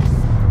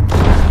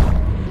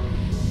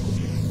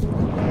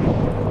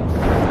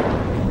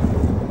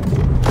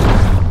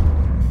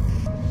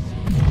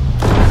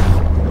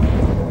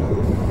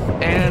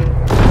 And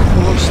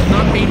was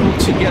not able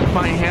to get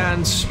my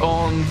hands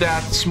on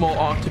that small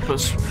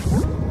octopus.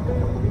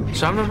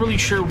 So I'm not really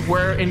sure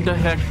where in the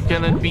heck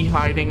can it be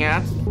hiding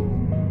at.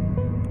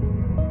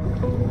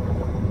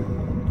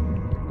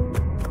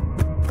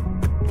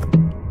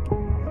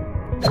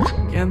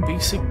 Again,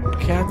 basic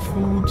cat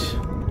food.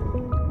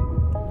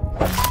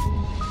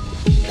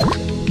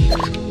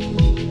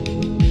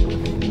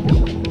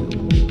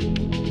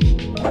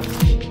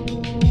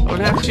 I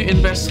would have to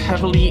invest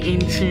heavily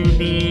into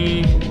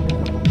the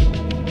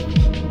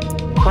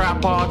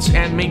crab pots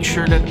and make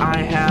sure that I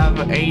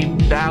have a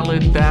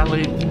valid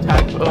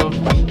type of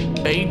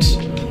bait.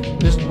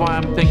 This is why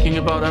I'm thinking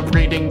about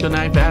upgrading the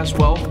knife as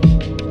well.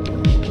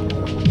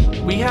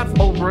 We have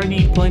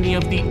already plenty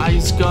of the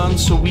ice gun,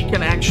 so we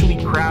can actually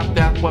craft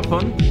that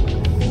weapon.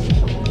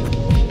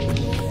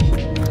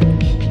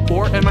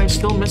 Or am I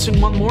still missing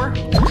one more?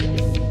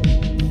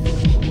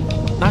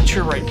 Not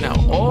sure right now.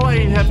 All I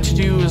have to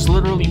do is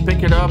literally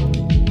pick it up,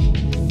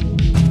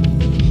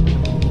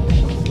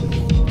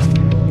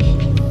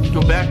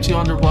 go back to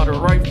underwater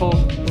rifle.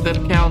 That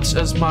counts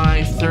as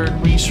my third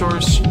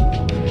resource.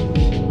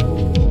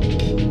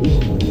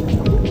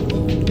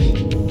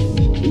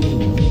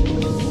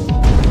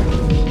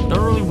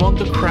 Don't really want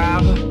the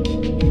crab.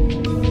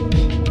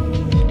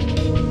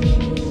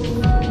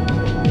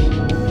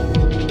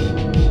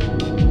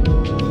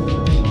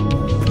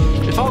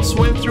 If I'll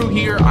swim through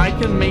here, I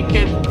can make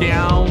it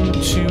down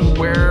to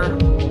where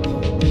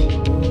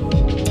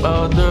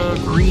the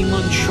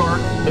Greenland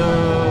shark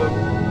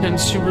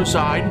tends to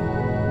reside.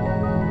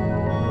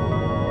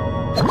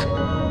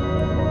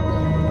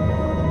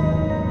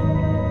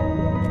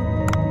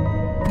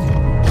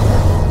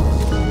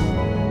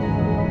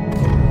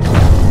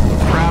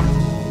 Crap.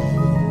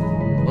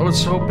 I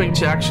was hoping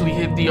to actually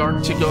hit the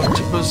Arctic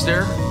octopus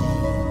there.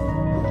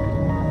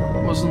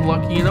 Wasn't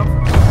lucky enough.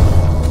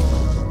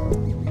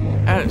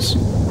 That is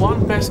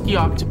one pesky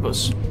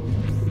octopus.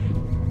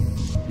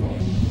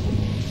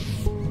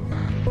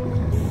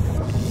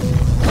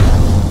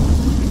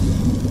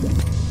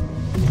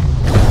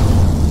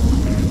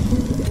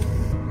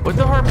 With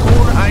the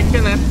harpoon, I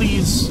can at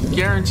least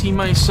guarantee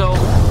myself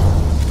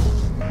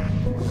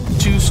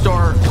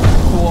 2-star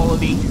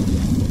quality.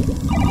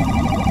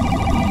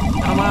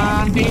 Come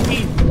on,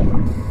 baby.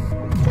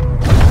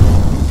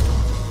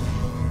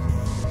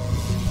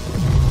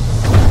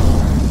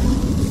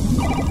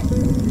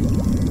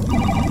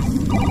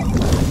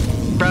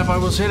 Crap, I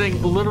was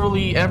hitting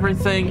literally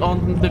everything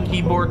on the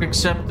keyboard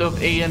except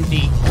of A and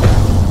D.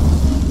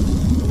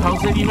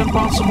 How's that even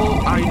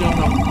possible? I don't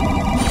know.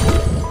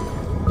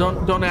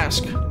 Don't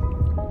ask.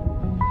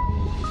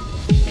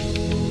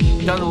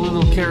 Got a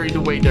little carried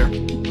away there.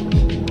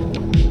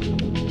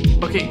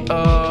 Okay,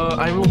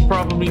 I will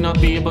probably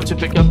not be able to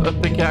pick up a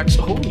pickaxe.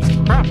 Holy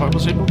crap, I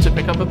was able to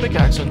pick up a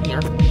pickaxe in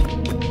here.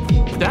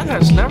 That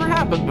has never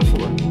happened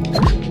before.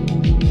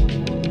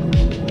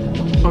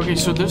 Okay,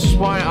 so this is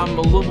why I'm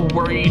a little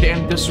worried,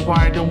 and this is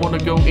why I don't want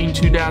to go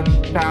into that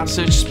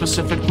passage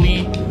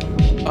specifically.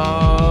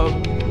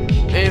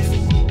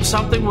 If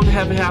something would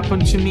have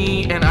happened to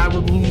me and I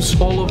would lose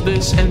all of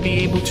this and be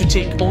able to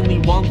take only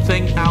one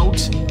thing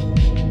out,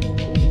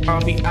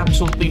 I'll be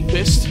absolutely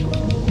pissed.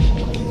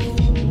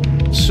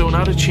 So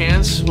not a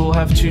chance. We'll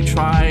have to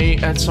try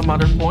at some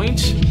other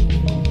point.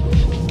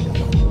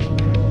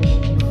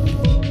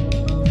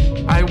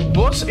 I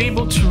was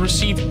able to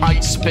receive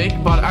ice pick,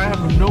 but I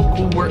have no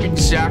clue where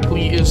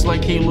exactly is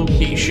like a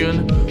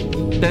location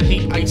that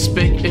the ice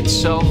pick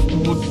itself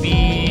would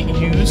be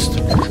used.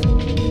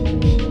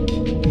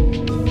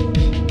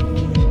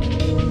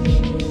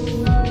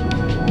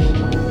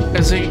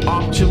 As a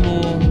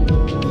optimal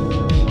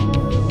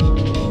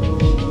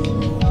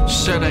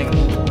setting.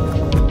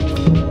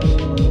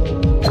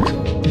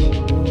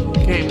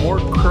 Okay, more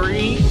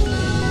curry.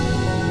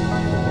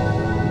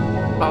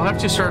 I'll have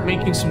to start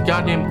making some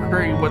goddamn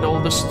curry with all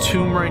this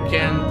turmeric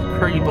and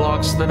curry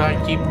blocks that I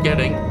keep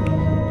getting.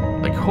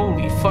 Like,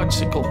 holy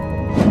fudgesicle.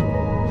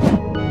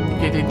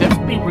 Okay, they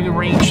definitely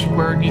rearranged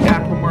where the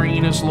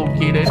aquamarine is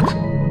located.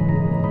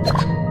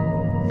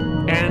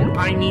 And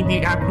I need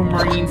the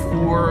aquamarine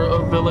for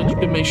a village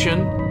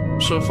commission.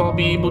 So if I'll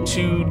be able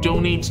to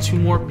donate 2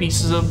 more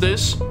pieces of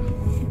this,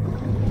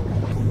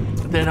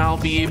 then I'll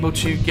be able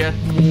to get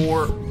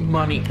more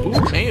money.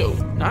 Ooh, mayo.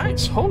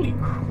 Nice. Holy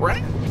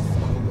crap.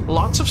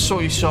 Lots of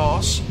soy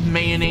sauce,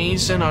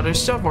 mayonnaise, and other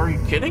stuff. Are you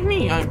kidding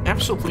me? I'm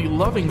absolutely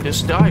loving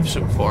this dive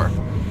so far.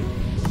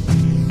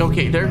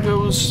 Okay, there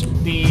goes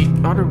the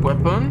other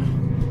weapon.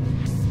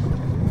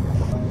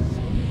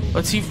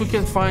 Let's see if we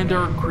can find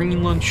our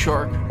Greenland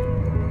shark.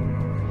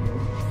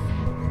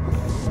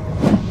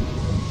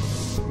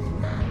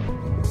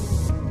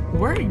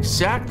 Where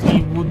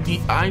exactly would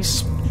the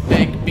ice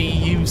pick be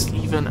used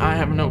even? I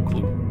have no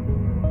clue.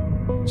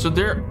 So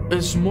there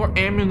is more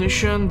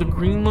ammunition. The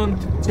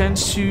Greenland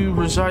tends to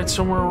reside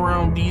somewhere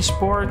around these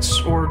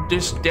parts or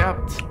this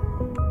depth.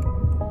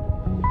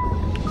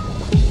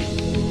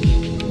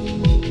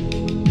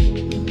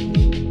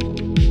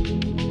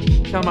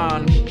 Come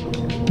on.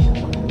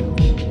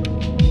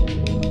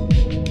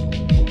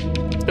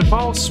 If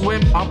I'll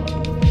swim up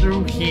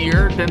through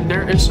here, then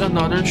there is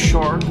another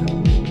shark.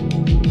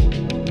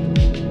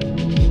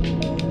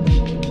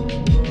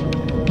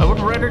 I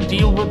would rather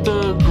deal with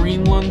the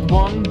Greenland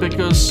one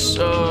because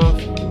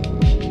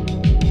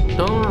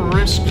don't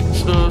risk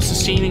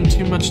sustaining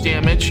too much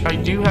damage. I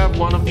do have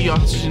one of the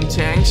oxygen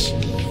tanks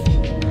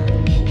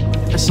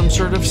as some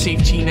sort of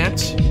safety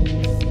net.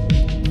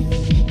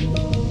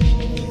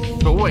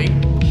 Go away.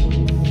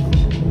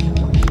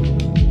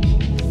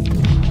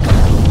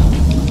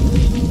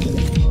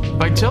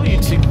 If I tell you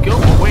to go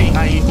away,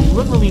 I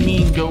literally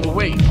mean go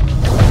away.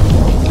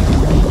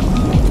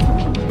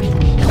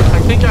 I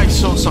think I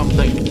saw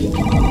something.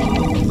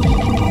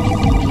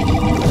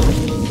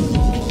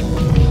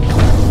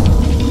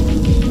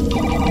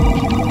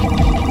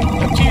 I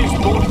have to use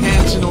both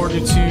hands in order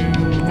to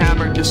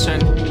hammer this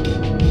in.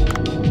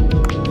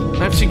 I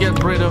have to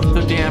get rid of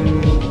the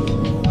damn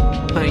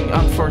thing,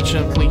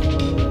 unfortunately.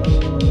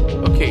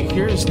 Okay,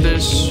 here's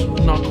this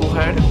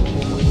knucklehead.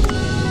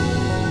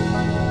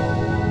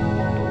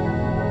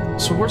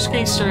 So worst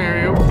case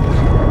scenario.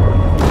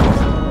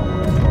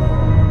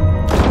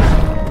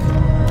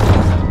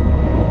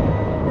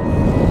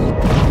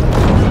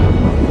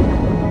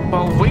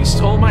 I'll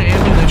waste all my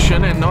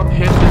ammunition and not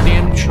hit the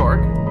damn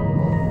shark.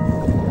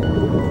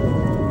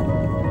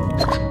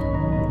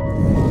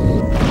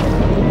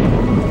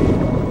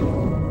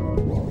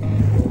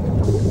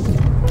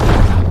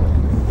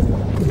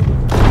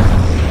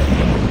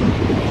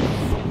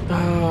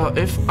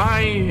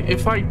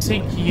 If I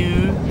take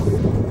you,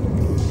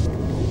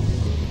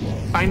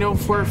 I know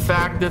for a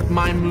fact that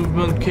my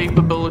movement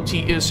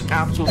capability is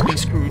absolutely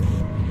screwed.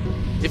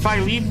 If I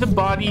leave the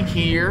body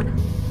here,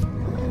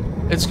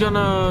 it's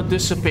gonna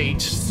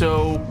dissipate,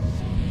 so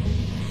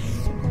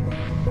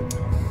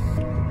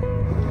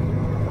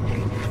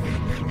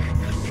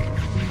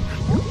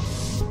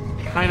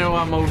I know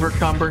I'm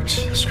overcumbered.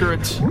 Screw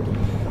it.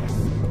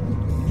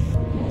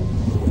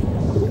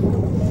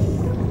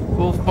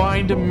 We'll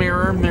find a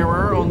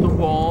mirror on the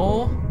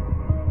wall.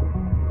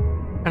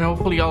 And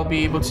hopefully I'll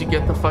be able to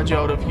get the fudge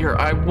out of here.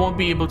 I won't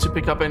be able to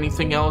pick up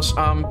anything else.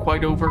 I'm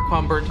quite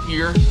overcumbered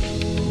here.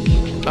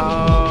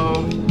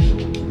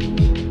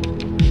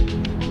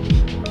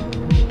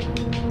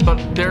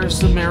 But there's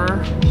the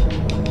mirror.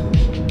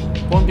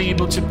 Won't be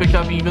able to pick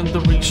up even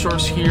the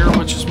resource here,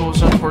 which is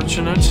most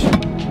unfortunate.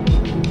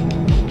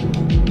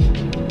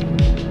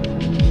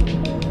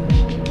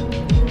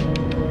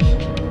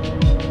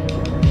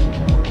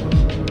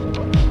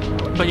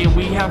 But yeah,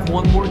 we have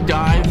one more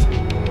dive.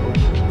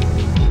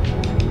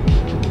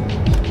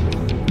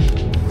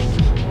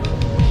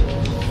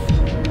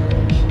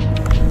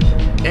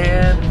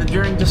 And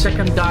during the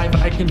second dive,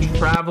 I can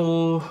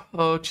travel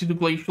to the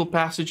glacial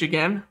passage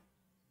again.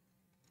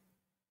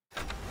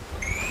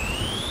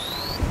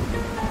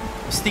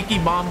 Sticky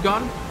bomb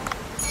gun.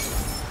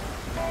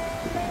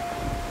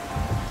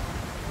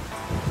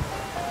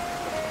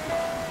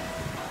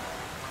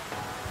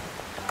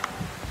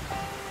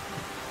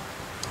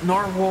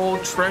 Narwhal,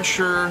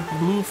 treasure,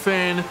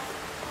 bluefin,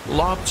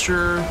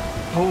 lobster.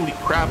 Holy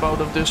crap,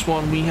 out of this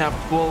one we have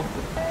 12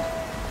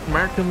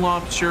 American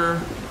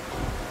lobster.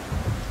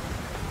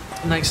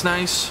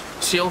 Nice.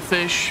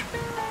 Sailfish.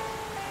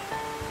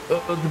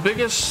 The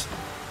biggest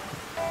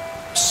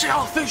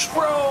sailfish,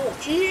 bro!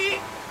 Yeah.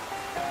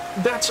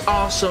 That's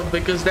awesome,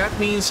 because that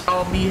means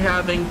I'll be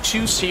having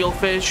 2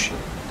 sailfish,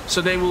 so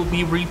they will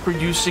be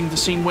reproducing the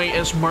same way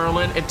as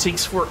marlin. It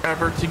takes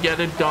forever to get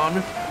it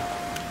done.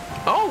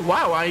 Oh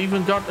wow, I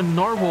even got a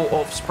narwhal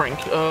offspring.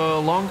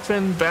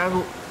 Longfin,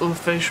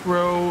 battlefish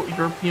roe,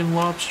 European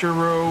lobster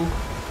roe.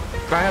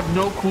 I have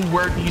no clue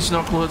where these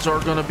knuckleheads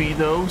are gonna be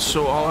though,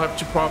 so I'll have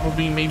to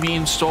probably maybe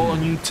install a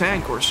new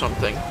tank or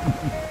something.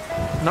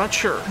 Not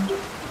sure.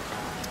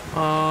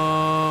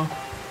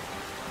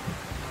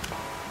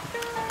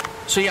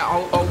 So yeah,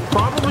 I'll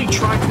probably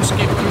try to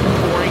skip through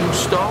the boring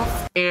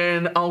stuff,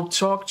 and I'll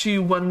talk to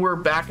you when we're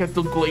back at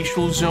the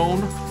glacial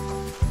zone.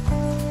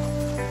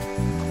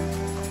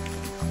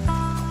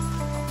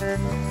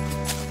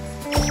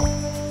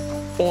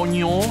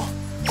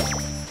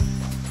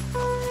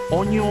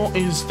 Onion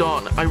is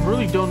done. I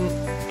really don't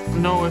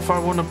know if I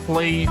want to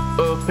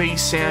pay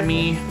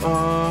Sammy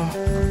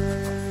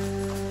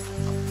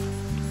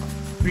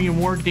 3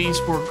 more days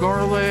for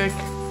garlic,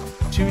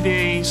 2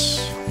 days.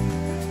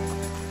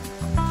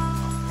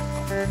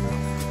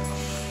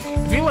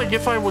 I feel like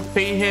if I would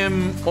pay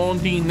him on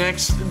the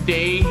next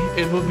day,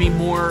 it would be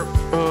more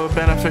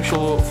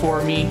beneficial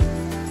for me.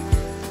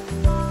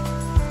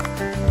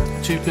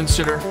 to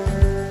consider.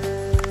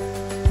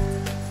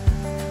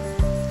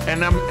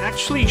 And I'm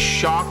actually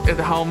shocked at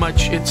how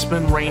much it's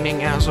been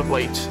raining as of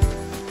late.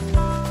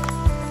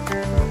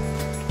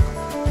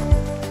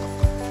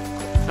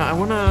 Now, I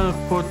want to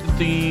put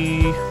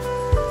the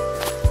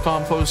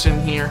compost in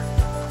here.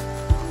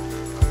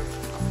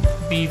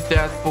 Beef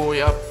that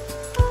boy up.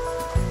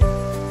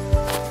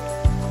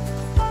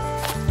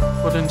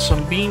 Put in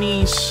some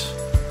beanies.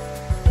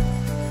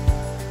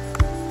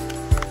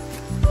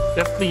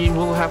 Definitely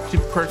will have to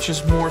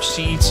purchase more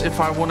seeds if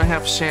I want to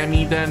have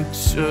Sammy then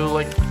to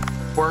like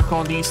work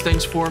on these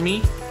things for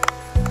me.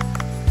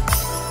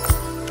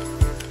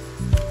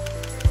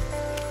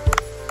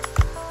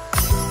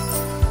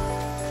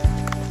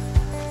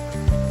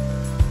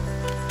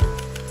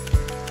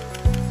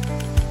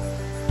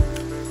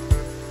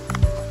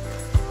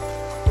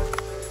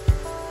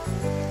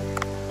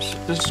 So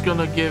this is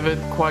gonna give it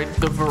quite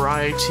the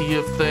variety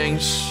of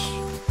things.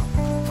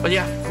 But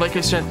yeah, like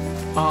I said,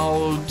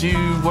 I'll do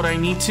what I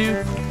need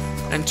to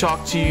and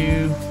talk to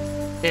you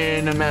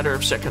in a matter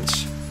of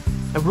seconds.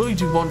 I really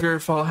do wonder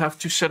if I'll have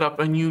to set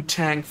up a new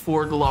tank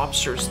for the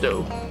lobsters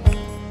though.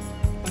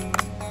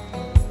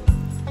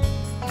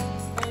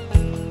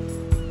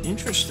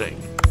 Interesting.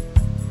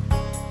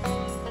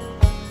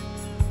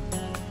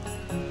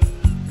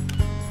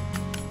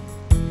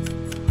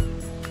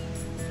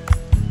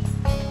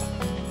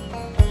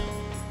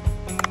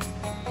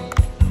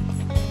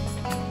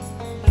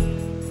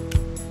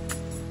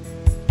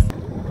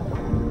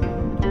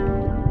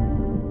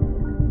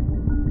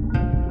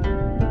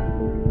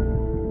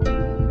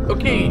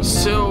 Okay,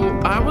 so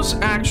I was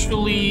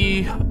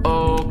actually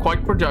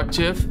quite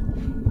productive.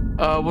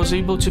 Was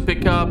able to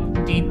pick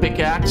up the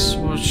pickaxe,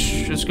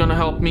 which is gonna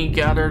help me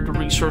gather the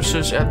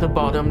resources at the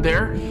bottom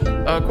there.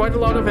 Quite a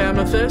lot of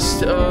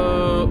amethyst,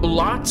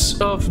 lots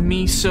of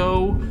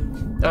miso,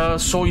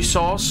 soy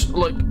sauce.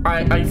 Like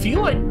I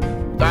feel like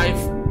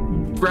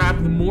I've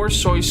grabbed more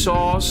soy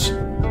sauce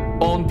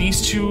on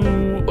these two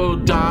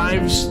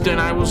dives than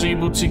I was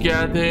able to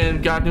get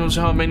in God knows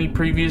how many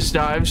previous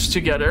dives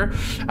together.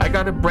 I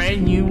got a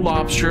brand new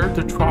lobster,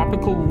 the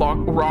tropical rock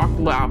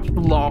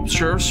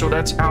lobster, so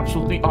that's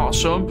absolutely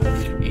awesome.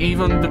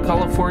 Even the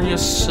California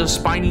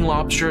spiny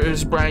lobster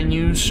is brand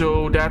new,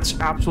 so that's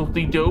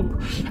absolutely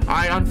dope.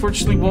 I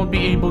unfortunately won't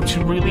be able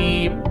to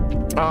really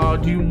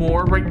do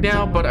more right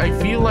now, but I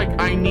feel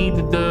like I need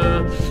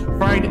the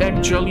fried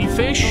egg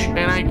jellyfish,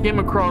 and I came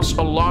across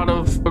a lot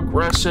of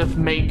aggressive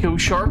mako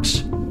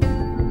sharks,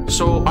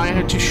 so I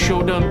had to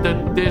show them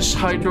that this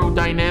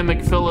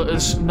hydrodynamic fella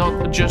is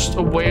not just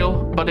a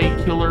whale but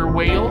a killer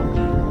whale.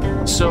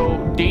 So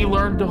they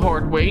learned the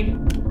hard way.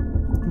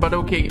 But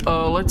okay,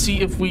 let's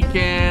see if we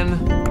can.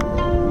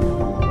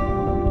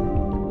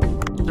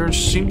 There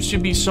seems to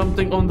be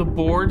something on the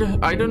board.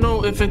 I don't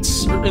know if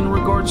it's in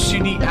regards to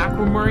the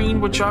aquamarine,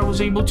 which I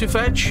was able to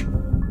fetch.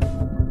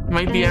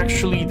 Might be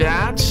actually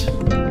that.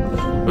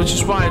 Which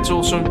is why it's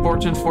also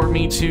important for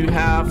me to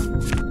have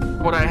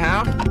what I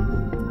have.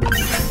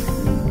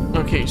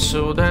 Okay,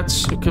 so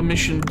that's the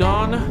commission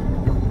done.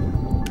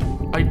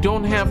 I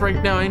don't have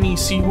right now any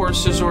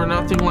seahorses or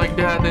nothing like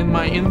that in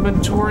my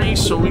inventory,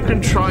 so we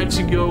can try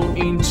to go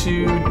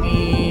into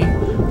the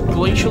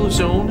glacial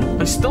zone.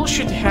 I still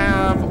should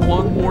have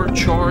one more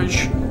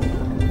charge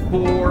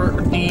for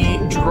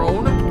the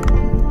drone.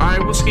 I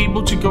was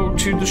able to go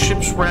to the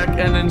ship's wreck,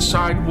 and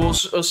inside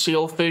was a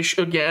sailfish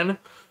again,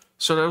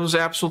 so that was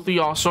absolutely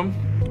awesome.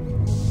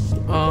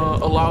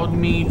 Allowed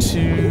me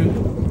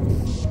to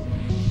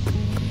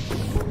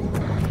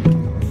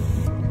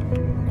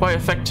quite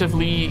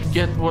effectively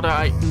get what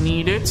I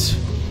needed.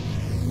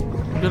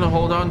 I'm gonna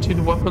hold on to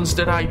the weapons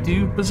that I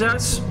do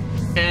possess,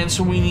 and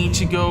so we need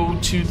to go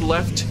to the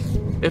left.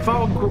 If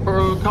I'll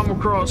come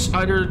across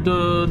either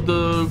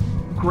the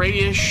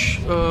grayish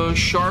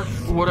shark,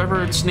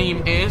 whatever its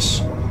name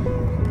is,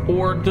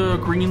 or the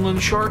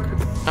Greenland shark,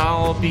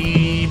 I'll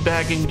be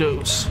bagging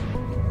those.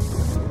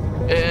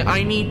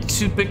 I need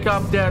to pick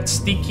up that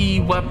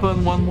sticky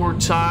weapon one more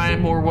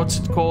time, or what's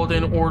it called,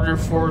 in order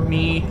for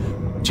me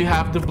to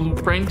have the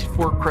blueprint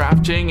for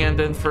crafting and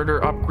then further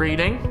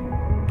upgrading.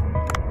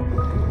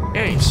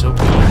 Okay, so we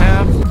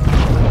have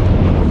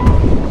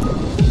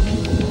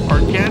our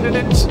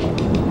candidate.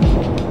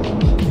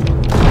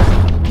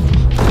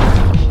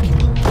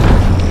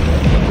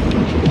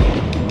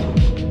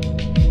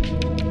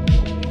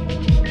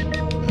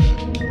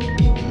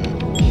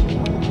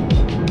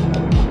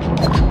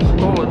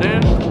 Oh,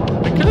 then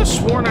I could have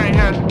sworn I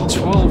had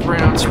 12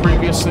 rounds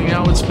previously.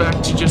 Now it's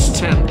back to just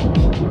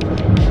 10.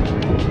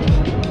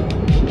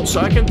 So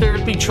I can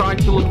theoretically try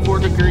to look for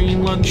the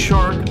Greenland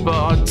shark,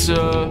 but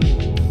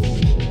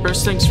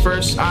first things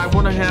first, I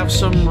want to have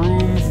some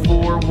room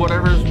for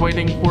whatever's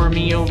waiting for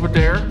me over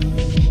there.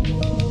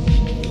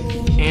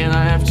 And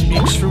I have to be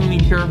extremely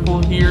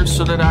careful here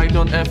so that I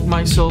don't F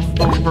myself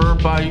over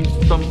by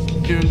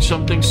doing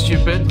something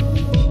stupid.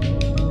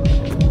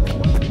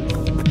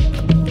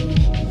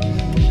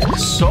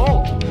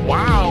 So,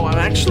 wow, I'm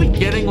actually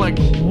getting like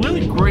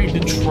really great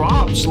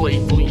drops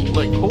lately,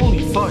 like holy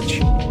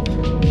fudge.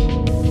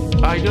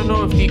 I don't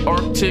know if the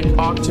Arctic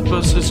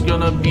octopus is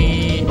gonna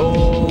be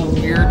all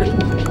weird.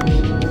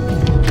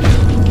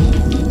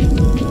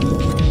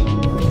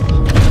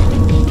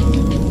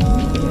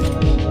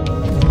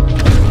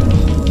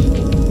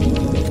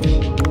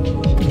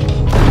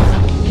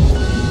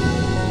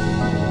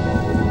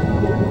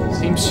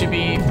 Seems to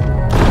be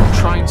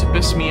trying to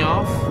piss me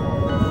off.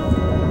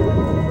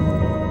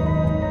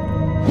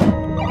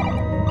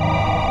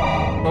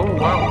 Oh,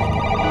 wow.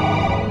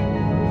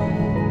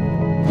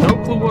 No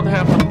clue what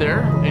happened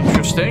there.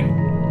 Interesting.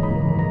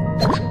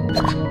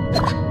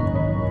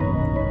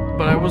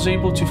 But I was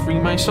able to free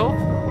myself.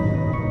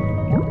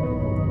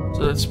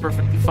 So that's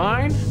perfectly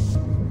fine.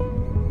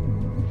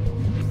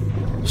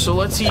 So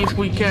let's see if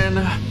we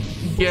can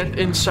get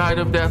inside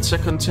of that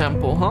second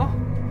temple, huh?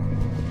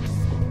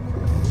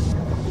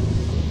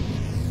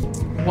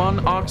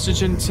 One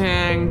oxygen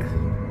tank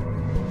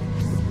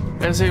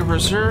as a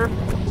reserve.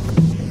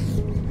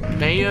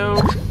 Mayo.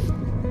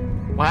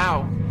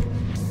 Wow.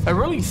 I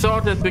really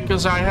thought that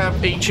because I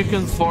have a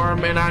chicken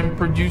farm and I'm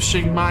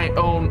producing my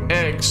own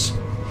eggs,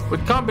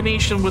 with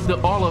combination with the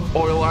olive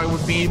oil, I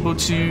would be able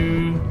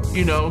to,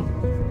 you know,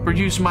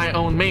 produce my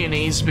own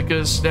mayonnaise,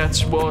 because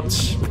that's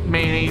what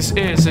mayonnaise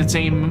is. It's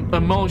an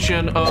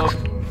emulsion of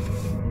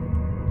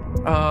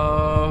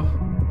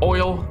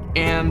oil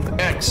and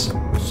eggs.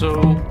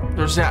 So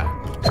there's that.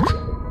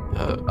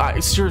 I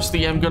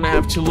seriously am gonna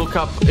have to look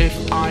up if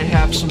I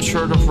have some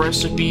sort of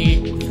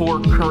recipe for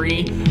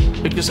curry,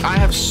 because I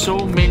have so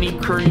many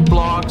curry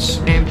blocks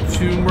and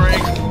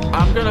turmeric.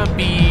 I'm gonna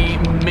be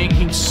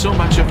making so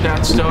much of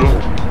that stuff.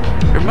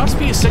 There must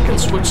be a second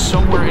switch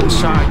somewhere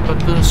inside, but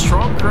the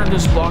strong current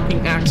is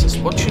blocking access.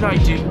 What should I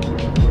do?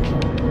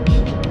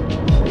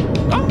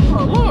 Oh,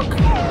 look!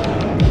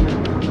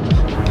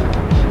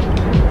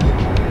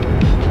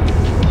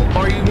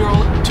 Are you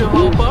going to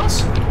help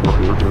us?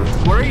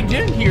 What are you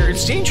doing here?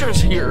 It's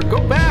dangerous here.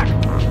 Go back.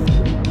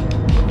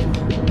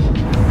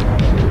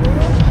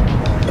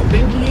 I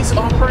think he's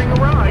offering a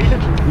ride.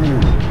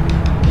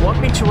 Want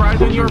me to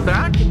ride on your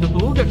back? The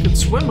beluga can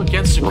swim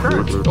against the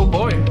current. Oh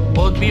boy.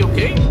 Will it be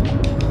okay?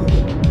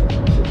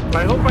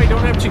 I hope I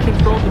don't have to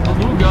control the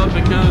beluga,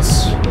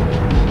 because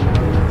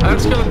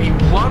that's gonna be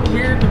one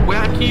weird,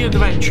 wacky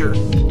adventure.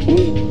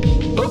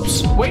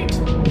 Oops, wait.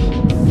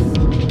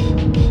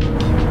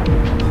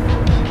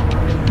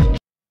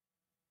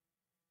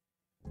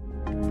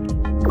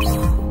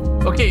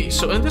 Okay,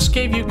 so in this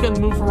cave you can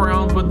move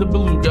around with the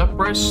beluga.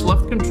 Press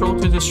left control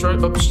to destroy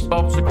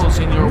obstacles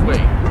in your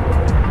way.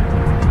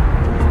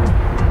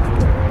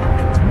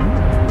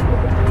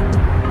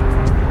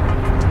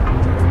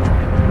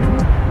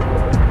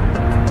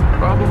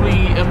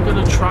 Probably I'm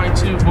gonna try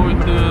to avoid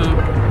the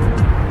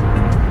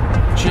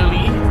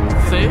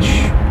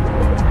jellyfish.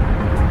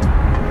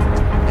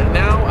 And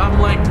now I'm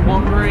like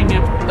wondering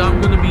if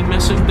I'm gonna be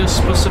missing this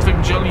specific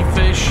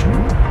jellyfish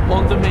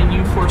on the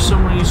menu for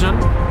some reason.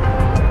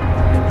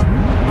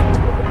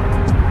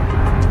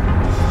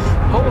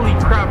 Holy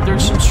crap,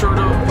 there's some sort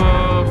of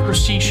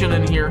crustacean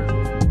in here.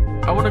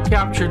 I want to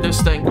capture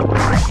this thing.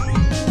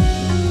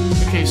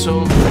 Okay,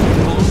 so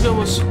beluga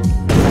was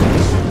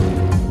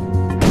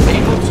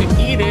able to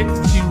eat it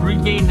to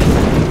regain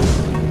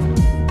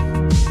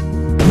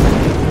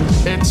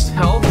its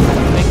health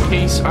in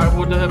case I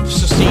would have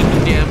sustained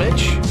the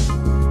damage.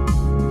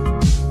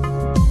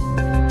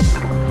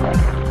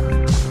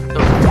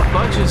 The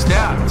fudge is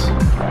that?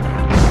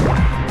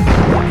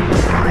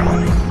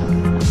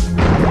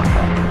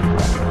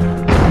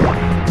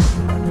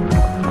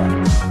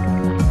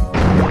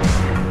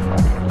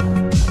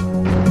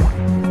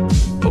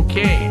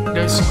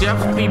 This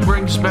definitely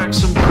brings back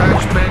some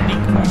Crash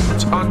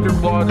Bandicoot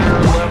underwater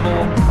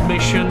level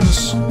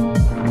missions to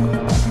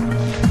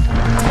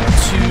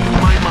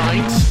my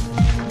mind.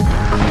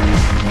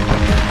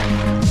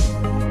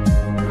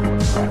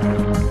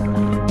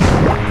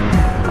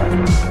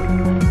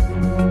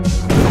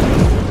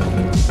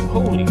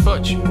 Holy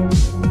fudge.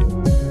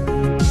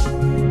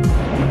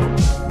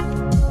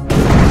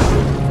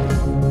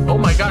 Oh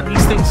my god,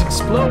 these things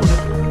explode.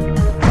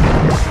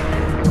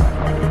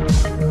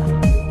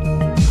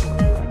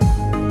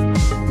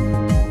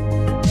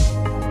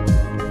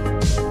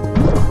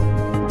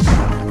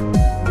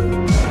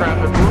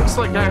 Looks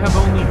like I have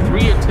only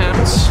 3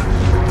 attempts.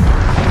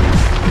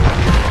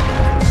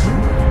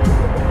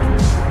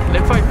 And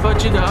if I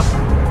fudge it up...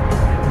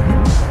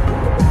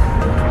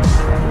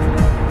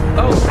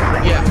 Oh,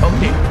 yeah,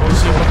 okay. I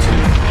was able to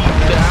eat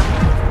that.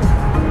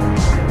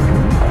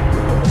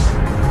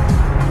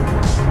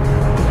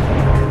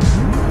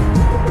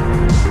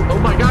 Oh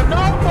my god,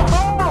 no!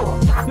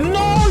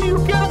 No, you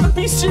cannot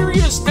be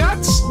serious!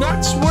 That's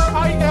where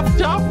I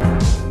effed up?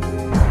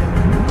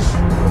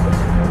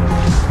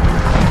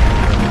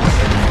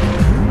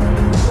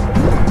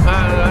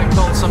 I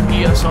called some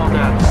BS on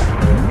that.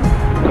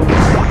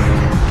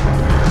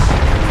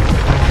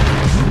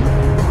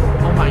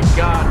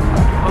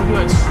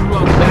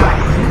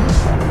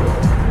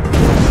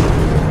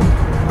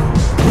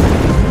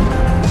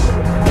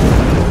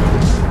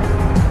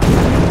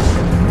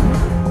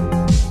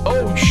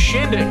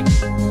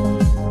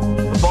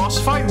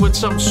 with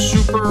some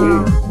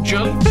super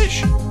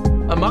jellyfish?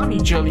 Amani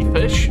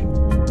jellyfish?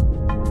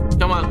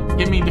 Come on,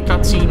 give me the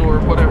cutscene or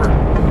whatever.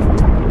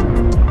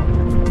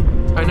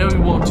 I know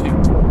you want to.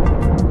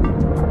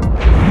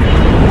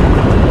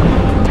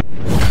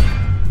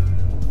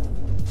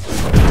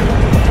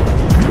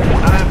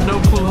 I have no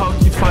clue how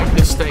to fight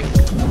this thing.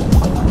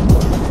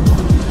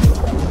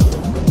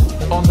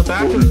 On the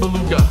back of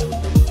Beluga.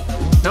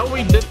 No,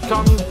 we didn't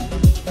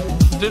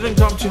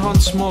come to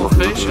hunt small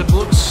fish. It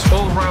looks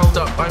all riled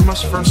up. I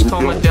must first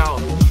calm it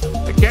down.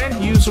 I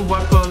can't use a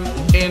weapon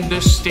in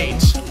this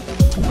state.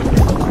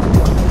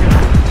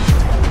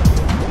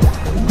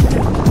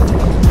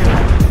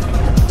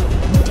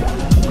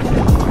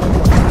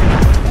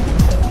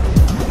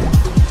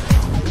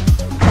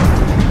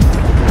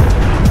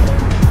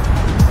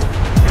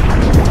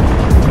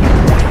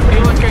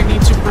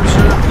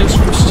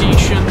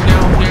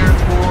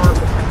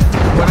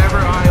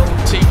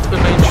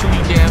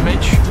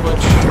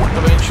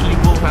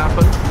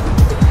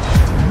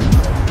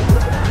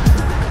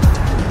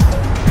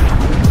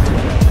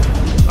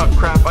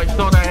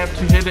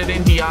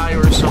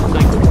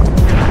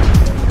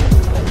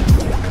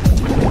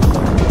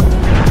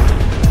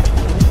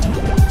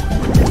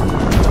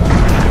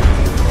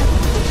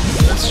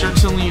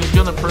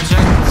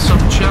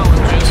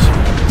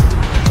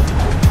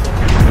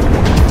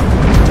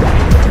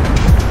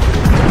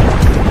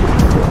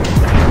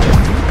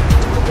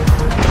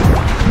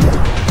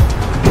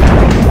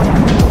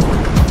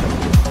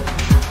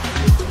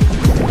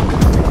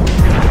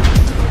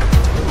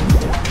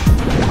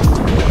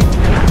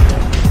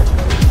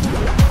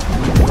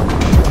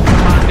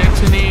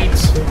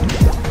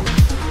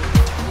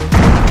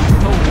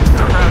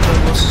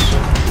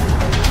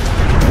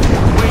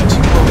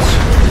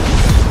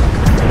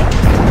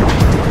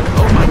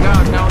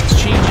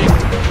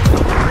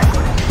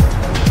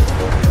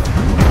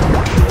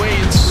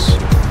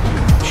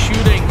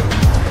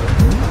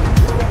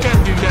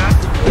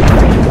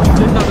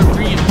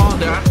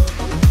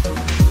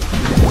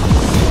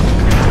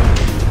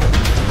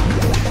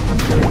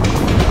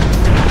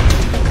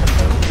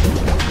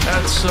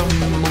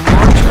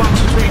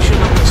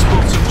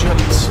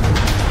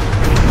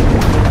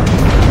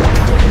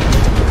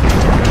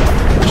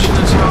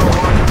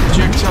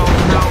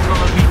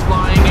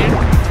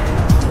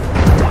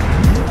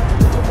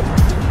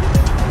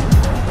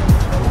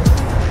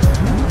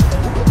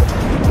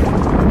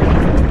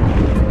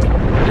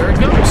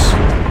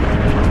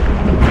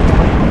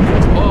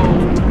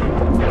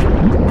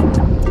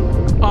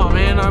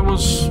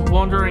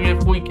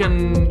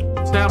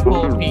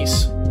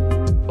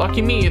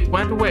 Lucky me, it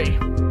went away.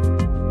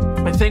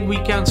 I think we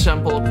can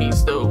sample a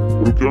piece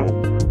though.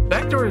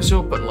 Back door is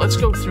open, let's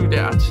go through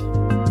that.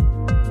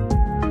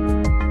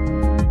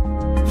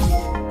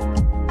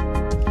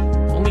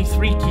 Only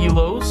 3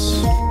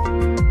 kilos.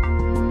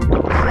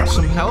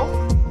 Some help.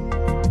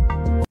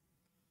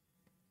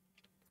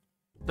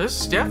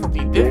 This is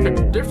definitely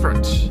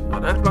different. Oh,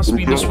 that must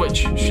be the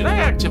switch. Should I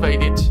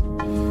activate it?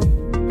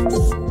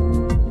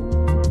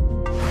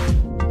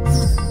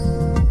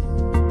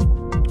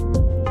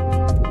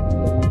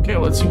 Okay,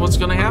 let's see what's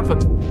gonna happen.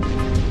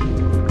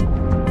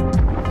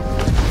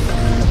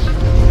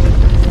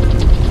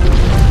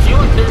 I feel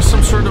like there's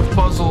some sort of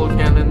puzzle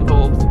again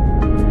involved.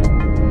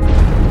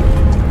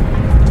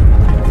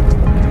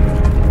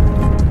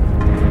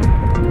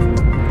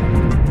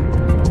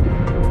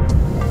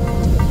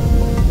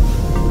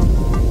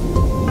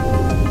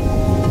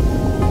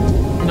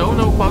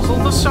 No puzzle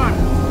this time.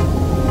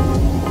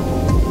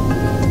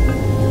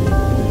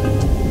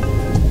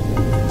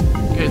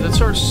 Okay, that's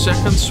our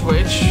second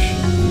switch.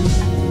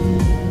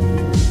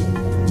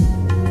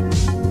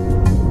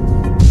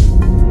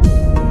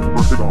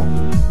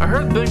 I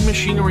heard big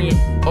machinery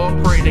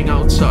operating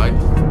outside.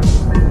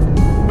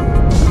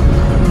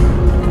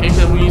 Okay,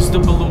 then we use the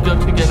beluga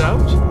to get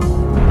out.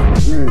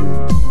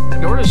 The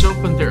door is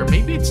open there.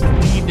 Maybe it's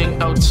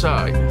leading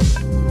outside.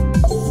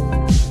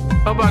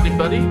 How about it,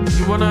 buddy?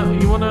 You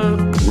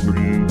wanna...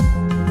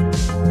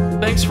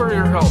 Thanks for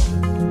your help.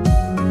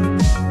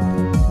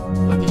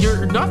 But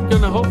you're not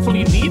gonna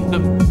hopefully leave the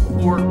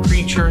poor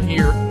creature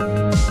here.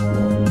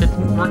 It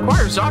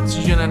requires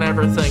oxygen and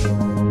everything.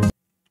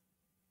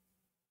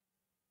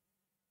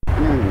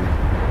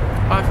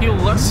 I feel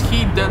less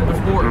heat than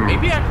before.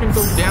 Maybe I can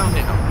go down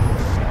now.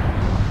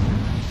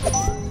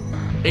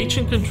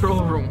 Ancient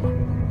control room.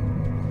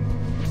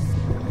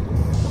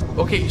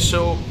 Okay,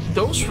 so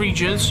those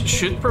regions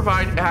should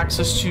provide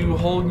access to a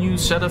whole new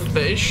set of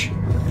fish.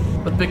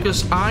 But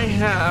because I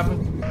have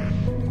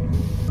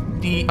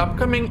the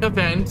upcoming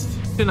event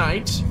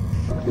tonight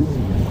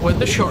with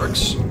the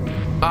sharks,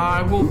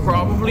 I will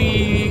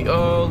probably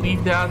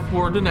leave that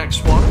for the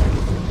next one.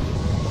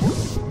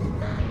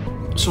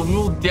 So we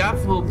will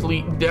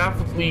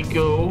definitely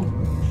go.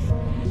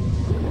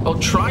 I'll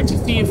try to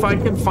see if I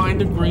can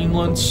find a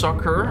Greenland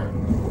sucker,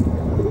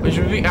 which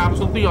would be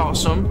absolutely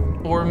awesome.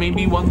 Or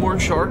maybe one more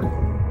shark.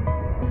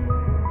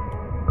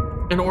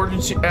 in order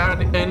to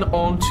add in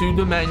onto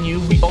the menu.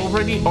 We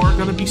already are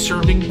going to be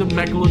serving the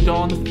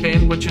megalodon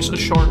fin, which is a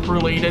shark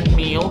related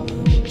meal.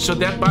 So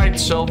that by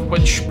itself,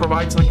 which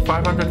provides like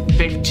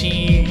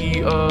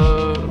 550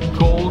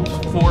 gold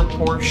for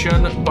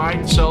portion by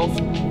itself,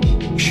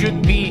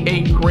 should be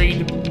a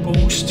great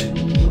boost.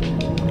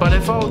 But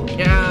if I'll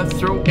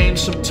throw in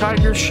some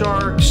tiger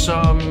shark,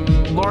 some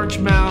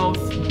largemouth,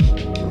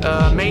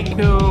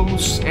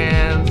 makos,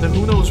 and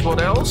who knows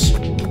what else,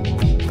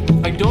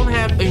 I don't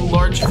have a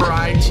large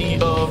variety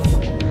of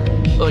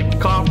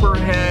like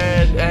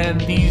copperhead and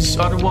these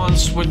other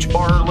ones which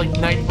are like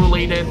night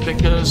related,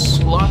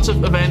 because lots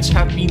of events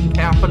have been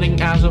happening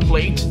as of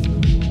late.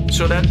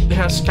 So that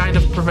has kind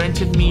of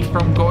prevented me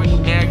from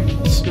going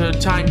next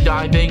time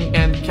diving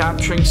and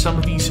capturing some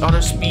of these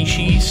other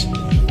species,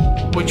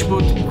 which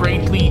would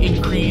greatly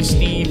increase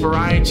the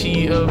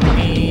variety of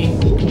the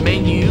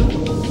menu.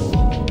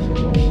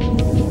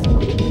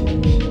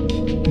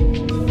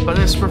 But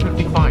that's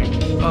perfectly fine.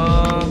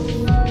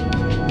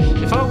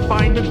 If I'll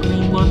find a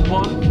Greenland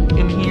one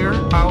in here,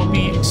 I'll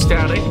be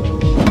ecstatic.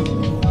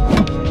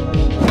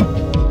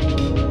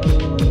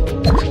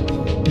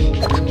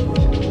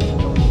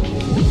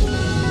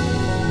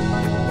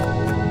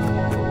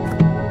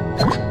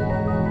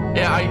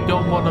 Yeah, I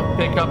don't want to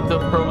pick up the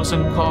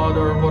frozen cod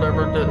or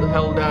whatever the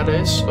hell that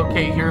is.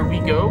 Okay, here we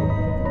go.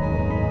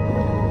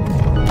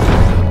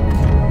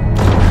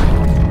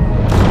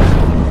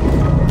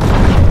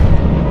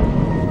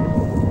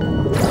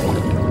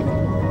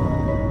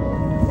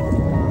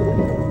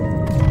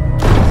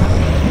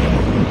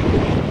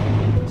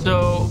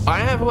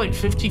 Like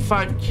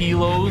 55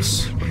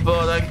 kilos,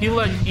 but I feel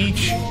like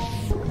each,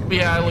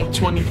 yeah, like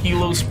 20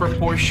 kilos per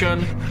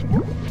portion.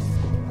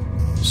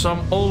 So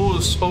I'm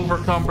always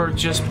overcumbered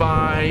just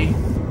by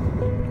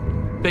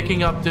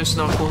picking up this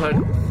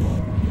knucklehead.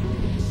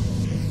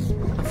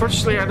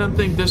 Unfortunately, I don't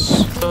think this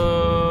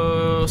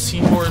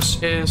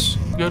seahorse is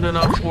good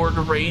enough for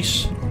the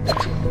race.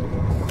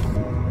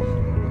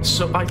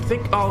 So I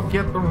think I'll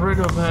get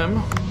rid of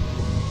him.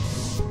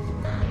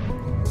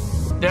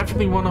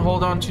 Definitely want to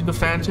hold on to the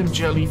phantom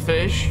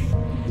jellyfish.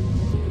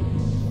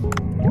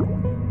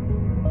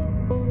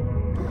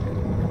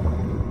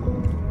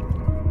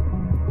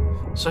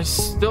 So I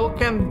still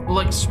can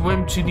like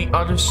swim to the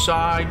other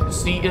side to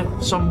see if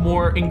some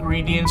more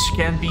ingredients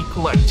can be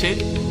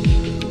collected,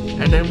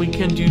 and then we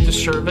can do the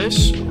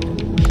service.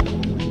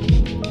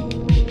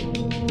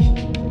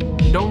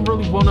 Don't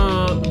really want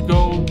to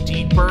go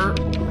deeper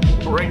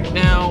right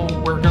now.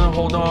 We're gonna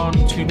hold on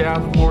to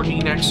that for the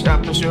next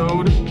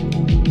episode,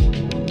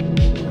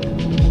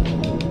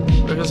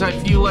 because I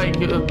feel like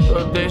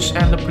this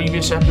and the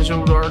previous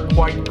episode are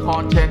quite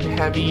content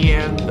heavy,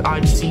 and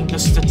I've seen the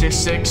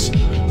statistics.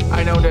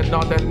 I know that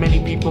not that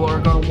many people are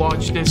gonna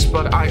watch this,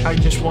 but I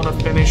just want to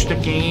finish the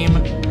game.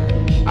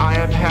 I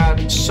have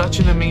had such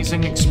an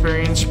amazing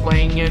experience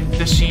playing it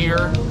this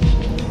year.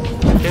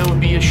 It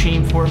would be a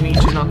shame for me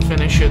to not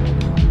finish it.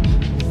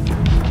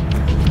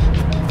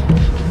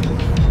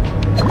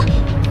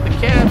 The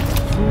cat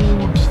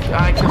food,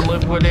 I can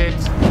live with it.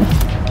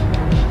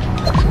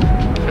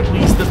 At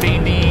least the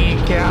baby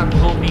cat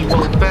will be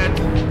well fed.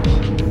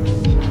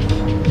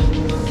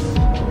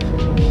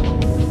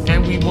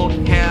 And we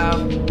won't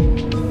have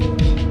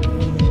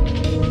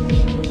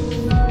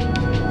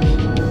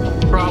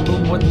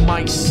problem with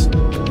mice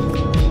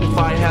if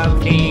I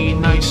have a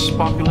nice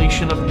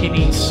population of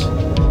kitties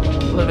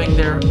living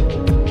there.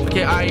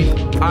 Okay,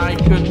 I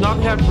could not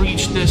have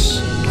reached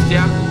this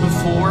depth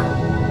before.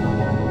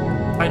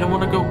 I don't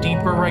want to go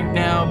deeper right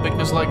now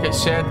because, like I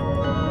said,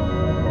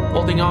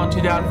 holding on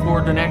to that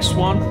for the next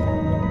one.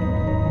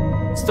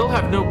 Still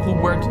have no clue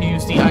where to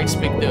use the ice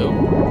pick though.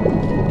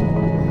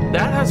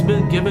 That has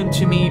been given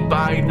to me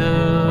by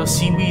the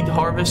seaweed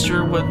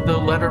harvester with the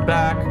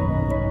leatherback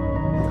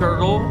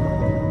turtle,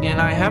 and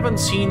I haven't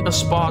seen a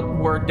spot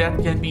where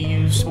that can be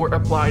used or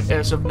applied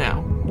as of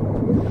now.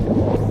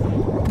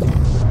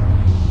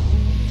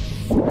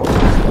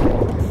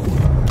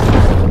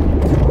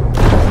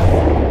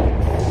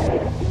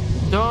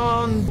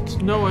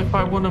 Don't know if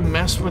I want to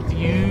mess with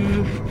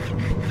you.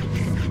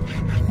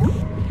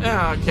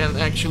 Ah, I can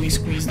actually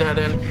squeeze that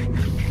in.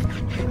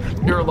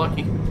 You're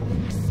lucky.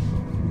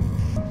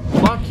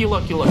 Lucky,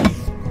 lucky, lucky.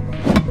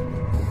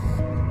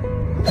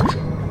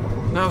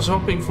 I was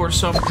hoping for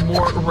some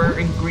more rare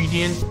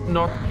ingredient,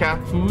 not cat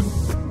food.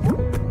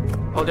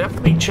 I'll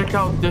definitely check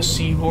out this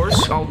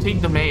seahorse. I'll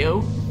take the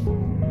mayo.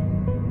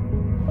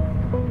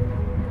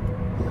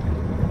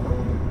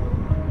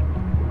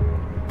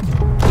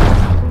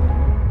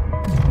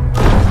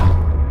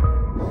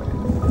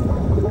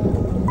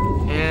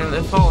 And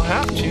if I'll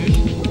have to,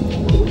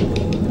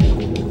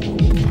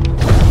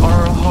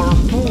 I'll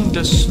harpoon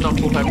this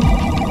knucklehead.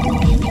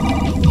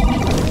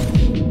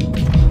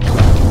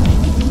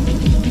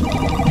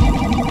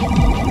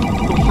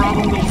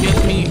 Probably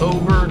get me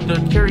over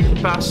the carry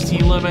capacity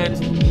limit.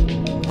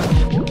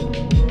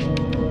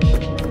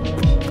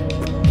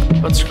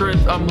 But screw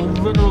it, I'm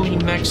literally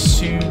next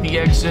to the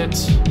exit.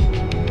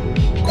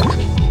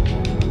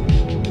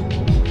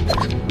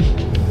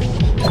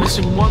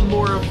 Missing one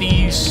more of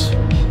these.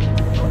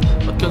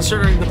 But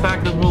considering the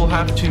fact that we'll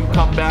have to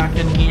come back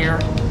in here,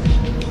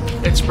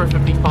 it's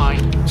perfectly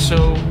fine.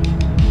 So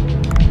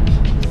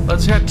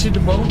let's head to the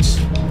boats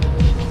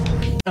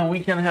and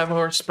we can have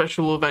our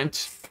special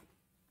event.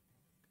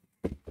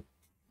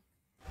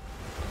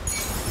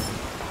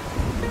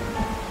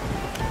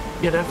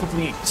 Yeah,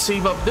 definitely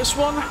save up this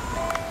one.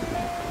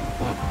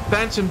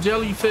 Phantom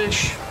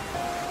jellyfish.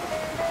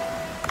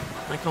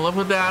 I can live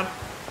with that.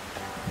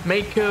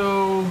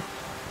 Mako,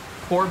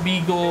 four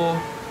beagle,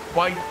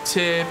 white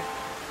tip,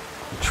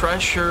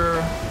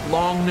 treasure,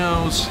 long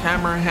nose,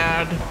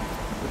 hammerhead,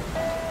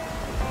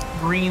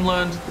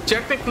 Greenland.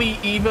 Technically,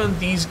 even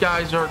these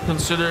guys are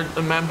considered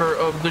a member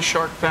of the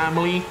shark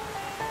family,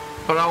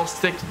 but I'll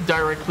stick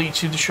directly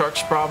to the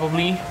sharks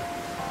probably.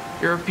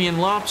 European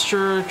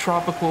lobster,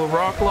 tropical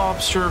rock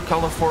lobster,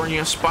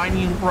 California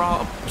spiny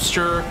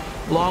lobster,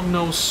 long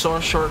nose saw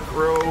shark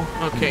roe.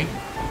 Okay.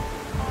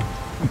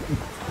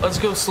 Let's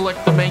go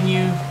select the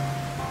menu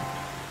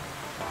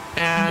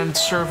and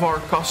serve our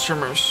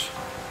customers.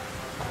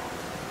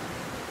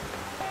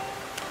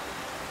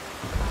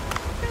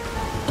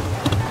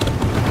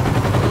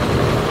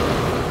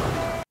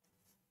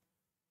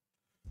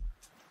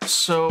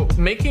 So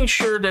making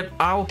sure that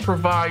I'll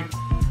provide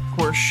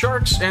for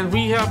sharks, and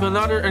we have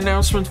another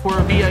announcement for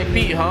a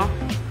VIP, huh?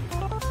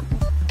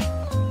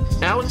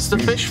 Alex the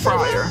Fish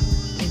Fryer.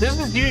 This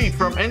is Yui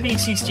from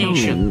NBC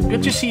Station.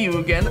 Good to see you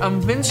again. I'm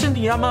Vincent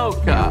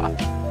Yamaoka.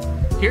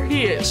 Here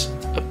he is,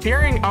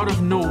 appearing out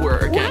of nowhere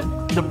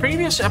again. The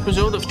previous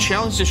episode of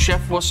Challenge the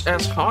Chef was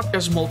as hot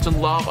as molten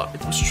lava.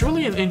 It was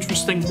truly an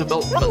interesting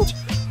development.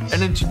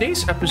 And in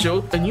today's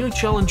episode, a new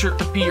challenger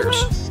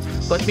appears.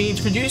 Let me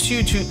introduce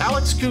you to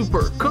Alex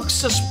Cooper,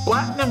 Cook's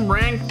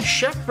platinum-ranked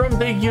chef from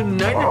the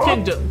United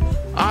Kingdom.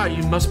 Ah,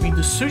 you must be the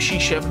sushi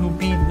chef who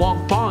beat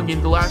Wong Pong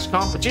in the last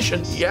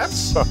competition,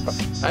 yes?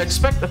 I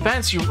expect a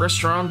fancier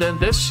restaurant than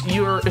this.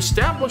 Your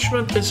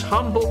establishment is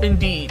humble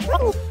indeed.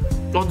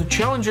 Well, the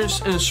challenger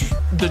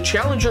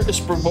is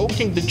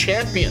provoking the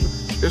champion.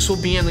 This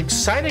will be an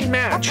exciting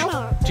match.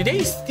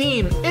 Today's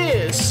theme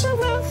is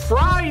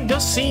Fry the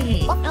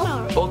Sea.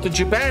 Both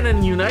Japan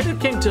and United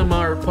Kingdom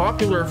are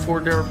popular for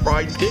their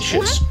fried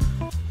dishes.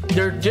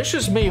 Their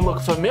dishes may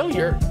look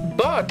familiar,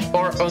 but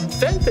are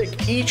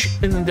authentic each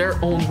in their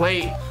own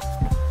way.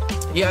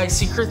 Yeah, I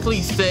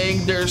secretly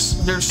think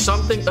there's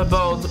something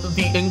about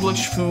the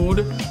English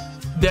food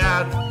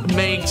that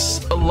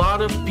makes a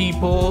lot of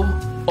people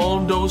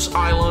on those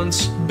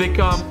islands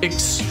become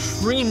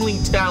extremely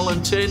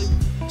talented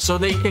so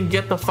they can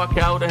get the fuck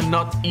out and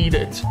not eat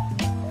it.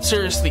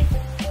 Seriously.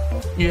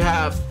 You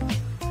have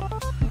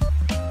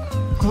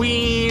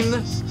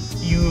Queen,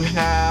 you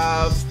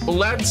have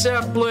Led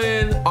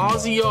Zeppelin,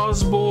 Ozzy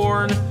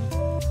Osbourne,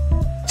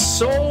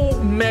 so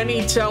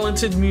many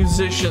talented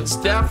musicians,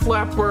 Def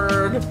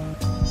Leppard,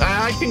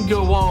 I can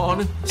go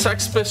on,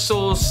 Sex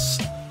Pistols,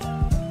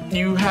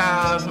 you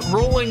have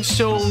Rolling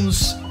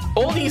Stones,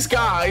 all these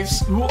guys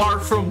who are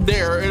from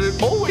there, and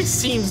it always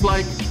seems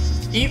like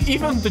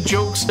even the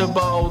jokes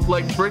about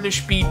like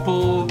British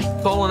people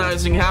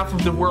colonizing half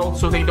of the world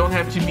so they don't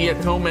have to be at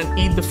home and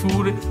eat the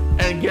food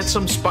and get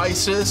some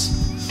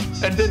spices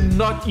and then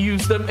not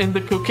use them in the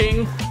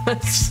cooking.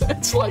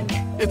 it's like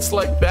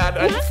that.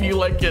 I feel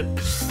like it.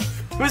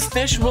 This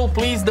dish will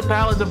please the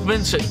palate of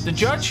Vincent. The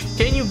judge,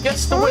 can you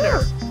guess the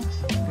winner?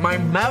 My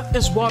mouth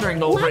is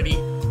watering already.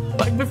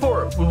 Like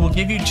before, we will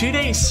give you 2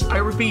 days. I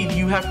repeat,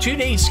 you have 2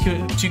 days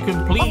to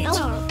complete.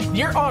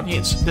 Dear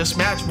audience, this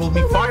match will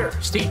be fire.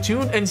 Stay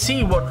tuned and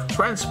see what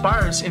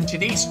transpires in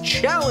today's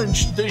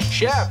Challenge the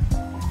Chef.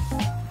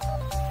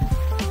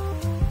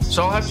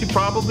 So I'll have to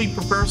probably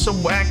prepare some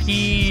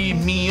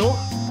wacky meal.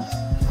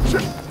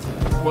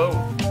 Whoa.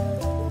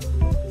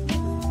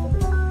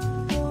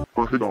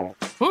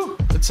 Whew,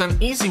 it's an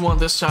easy one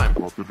this time.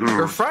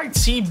 Your fried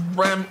sea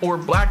bream or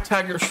black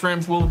tiger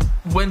shrimp will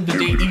win the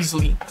day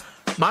easily.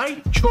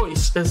 My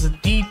choice is a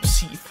deep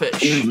sea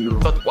fish,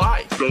 but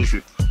why?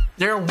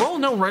 There are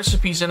well-known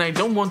recipes and I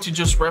don't want to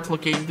just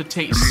replicate the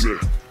taste.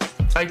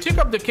 I took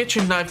up the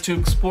kitchen knife to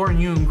explore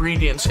new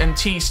ingredients and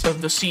taste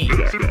of the sea.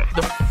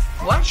 The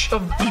flesh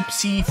of deep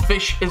sea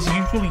fish is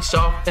usually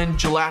soft and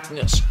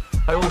gelatinous.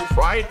 I will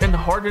fry it and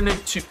harden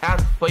it to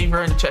add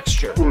flavor and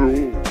texture.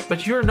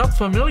 But you're not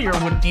familiar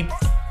with deep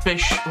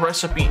fish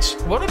recipes.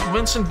 What if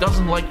Vincent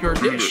doesn't like your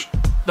dish?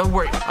 Don't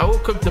worry, I will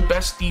cook the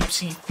best deep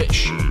sea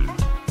fish.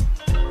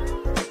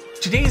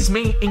 Today's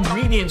main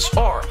ingredients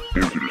are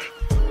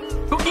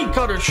cookie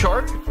cutter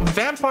shark,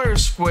 vampire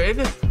squid,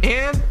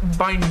 and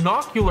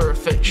binocular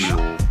fish.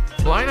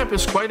 The lineup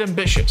is quite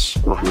ambitious.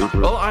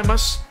 Well,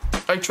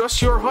 I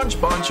trust your hunch,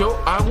 Bancho.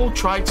 I will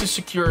try to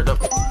secure them.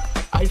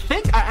 I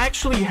think I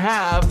actually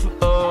have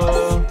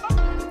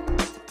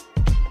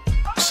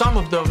some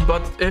of them,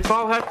 but if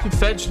I'll have to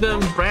fetch them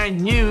brand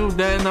new,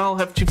 then I'll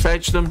have to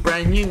fetch them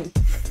brand new.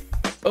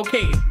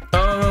 Okay,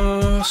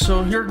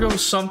 so here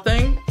goes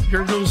something.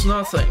 Here goes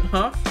nothing,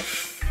 huh?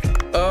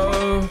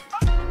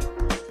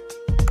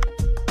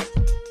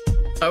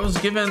 I was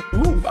given,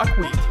 ooh,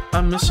 buckwheat.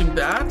 I'm missing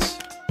that.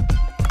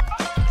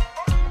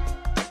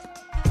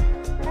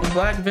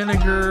 black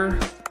vinegar.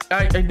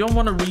 I don't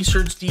want to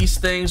research these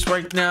things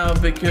right now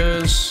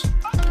because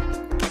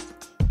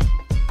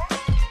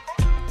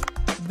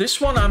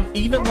this one I'm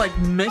even like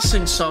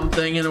missing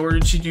something in order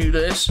to do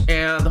this,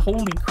 and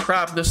holy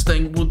crap, this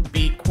thing would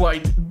be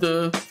quite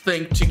the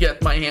thing to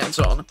get my hands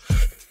on.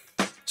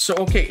 So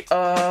okay,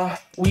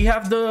 we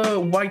have the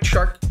white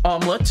shark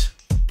omelet.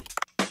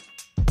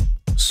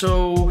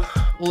 So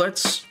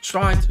let's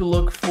try to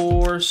look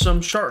for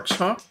some sharks,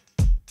 huh?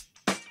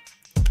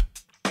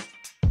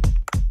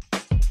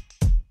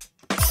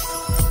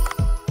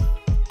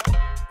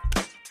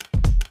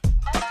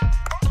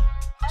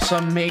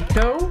 Some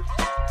mako.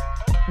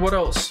 What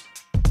else?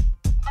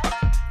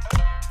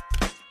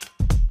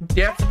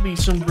 Definitely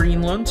some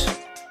Greenland.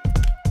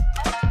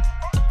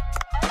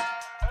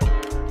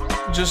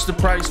 Just the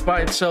price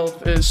by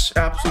itself is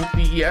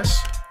absolutely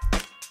yes.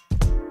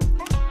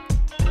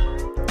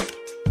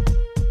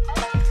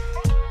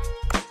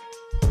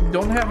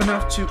 Don't have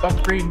enough to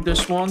upgrade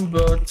this one,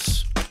 but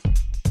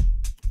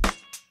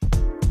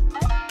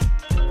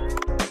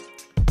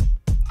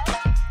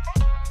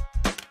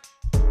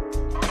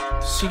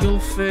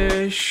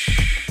sealfish.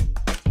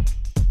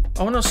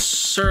 I want to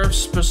serve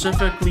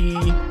specifically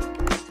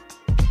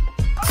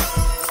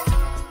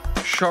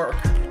shark.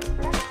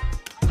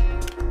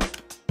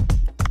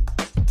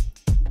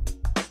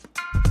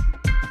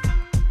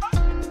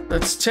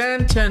 That's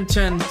 10, 10,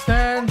 10,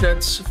 10.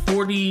 That's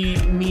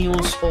 40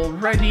 meals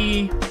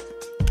already.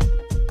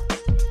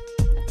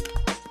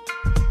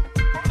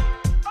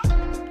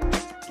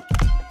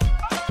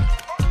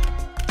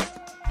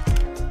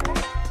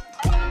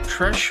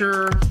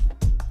 Treasure.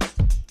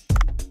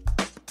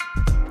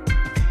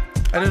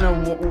 I don't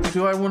know,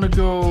 do I want to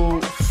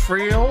go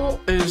frail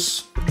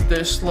is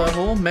this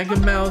level, mega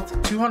mouth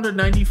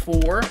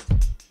 294.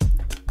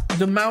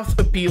 The mouth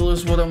appeal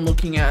is what I'm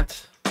looking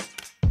at.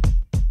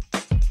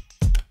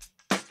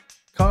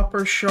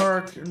 Copper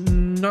shark,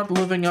 not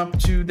living up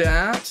to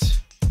that.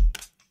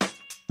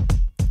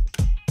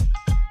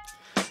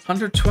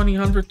 120,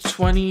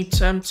 120,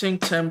 tempting,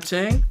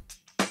 tempting.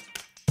 I'm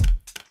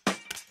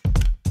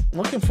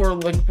looking for,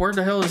 like, where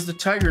the hell is the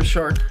tiger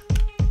shark?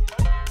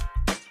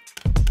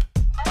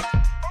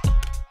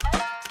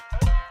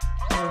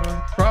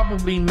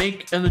 Probably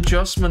make an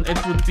adjustment.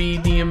 It would be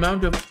the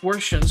amount of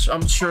portions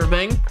I'm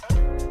serving.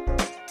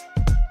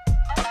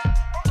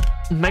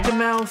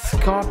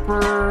 Megamouth,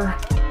 copper.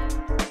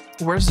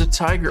 Where's the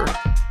tiger?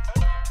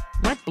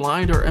 Am I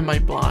blind or am I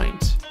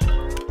blind?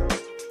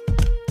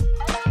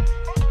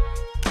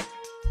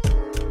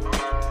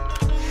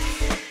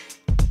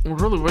 I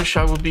really wish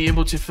I would be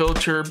able to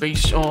filter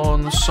based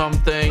on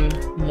something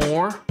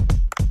more.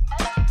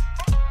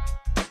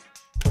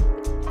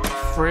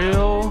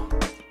 Frail.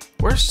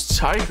 Where's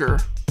tiger?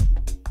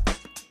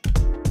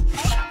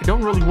 I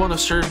don't really want to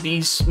serve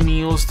these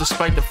meals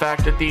despite the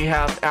fact that they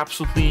have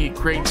absolutely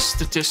great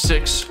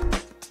statistics.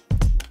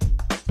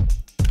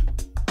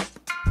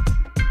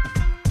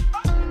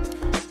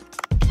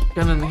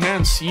 Can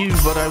enhance you,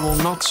 but I will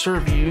not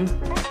serve you.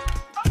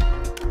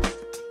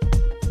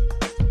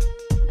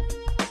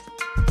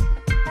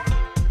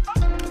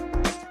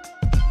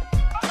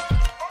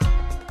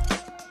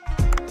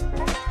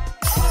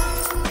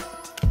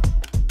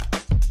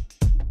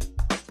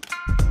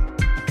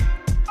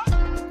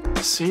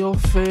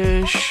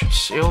 Sailfish,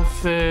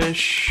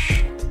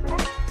 sailfish,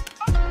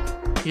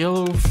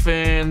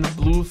 yellowfin,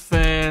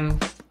 bluefin.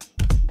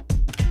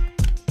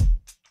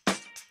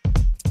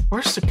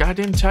 Where's the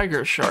goddamn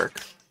tiger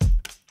shark?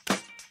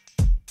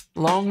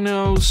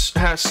 Longnose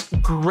has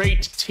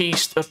great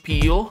taste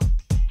appeal.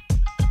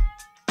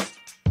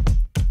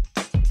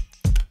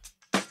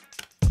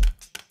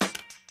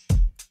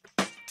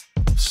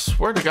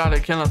 Swear to God, I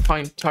cannot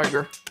find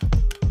tiger.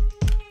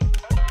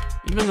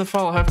 Even if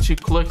I'll have to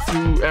click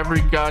through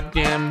every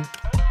goddamn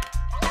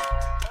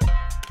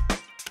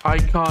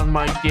icon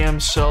my damn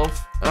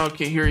self.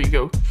 Okay, here you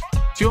go.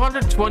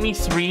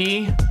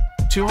 223,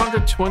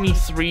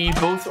 223,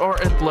 both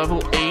are at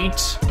level 8.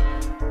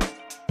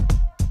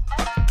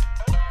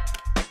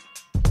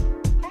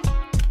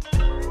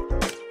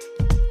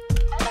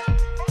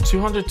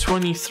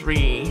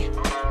 $223,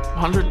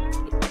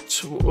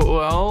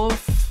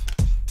 112,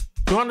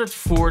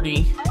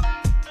 240.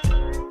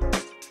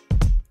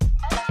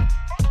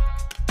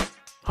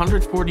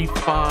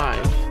 145,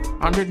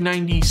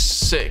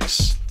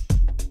 196.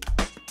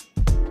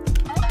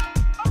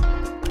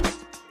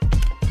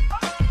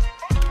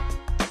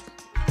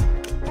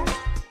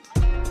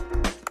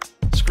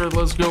 Screw it,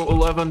 let's go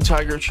 11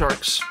 tiger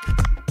sharks.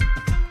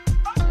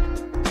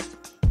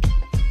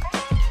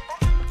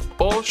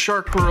 All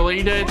shark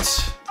related.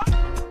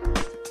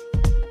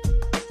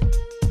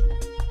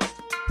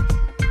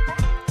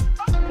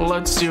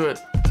 Let's do it.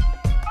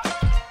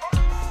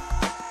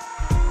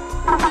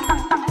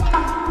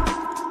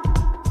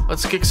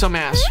 Let's kick some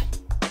ass.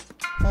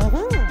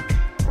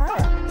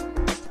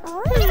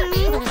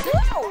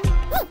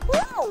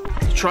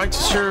 Try to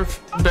serve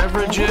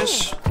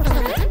beverages.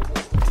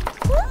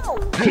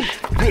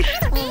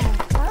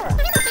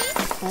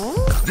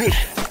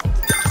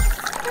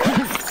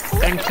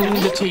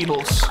 clean the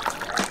tables.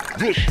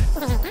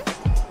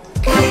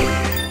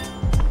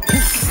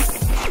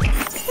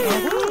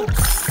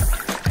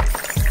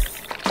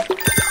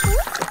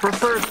 I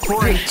prefer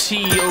pouring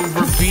tea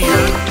over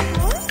beer,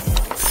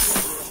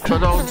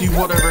 but I'll do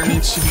whatever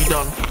needs to be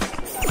done.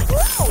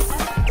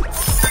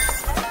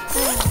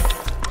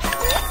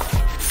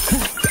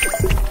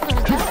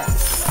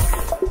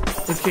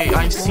 Okay,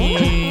 I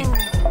see.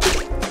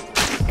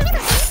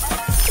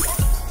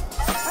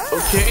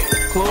 Okay,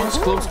 close,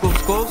 close, close,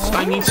 close.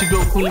 I need to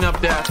go clean up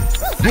that.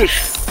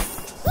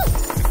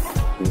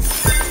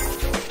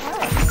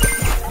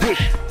 Okay,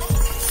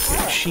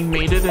 she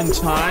made it in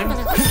time.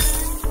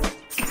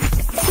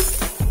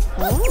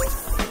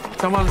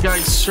 Come on,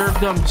 guys, serve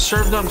them,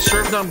 serve them,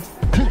 serve them.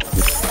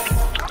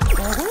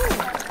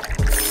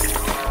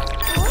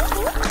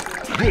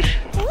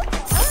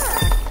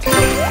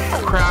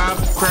 Crab,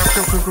 crab,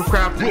 crab, crab, crab,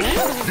 crab.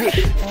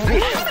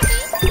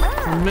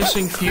 We're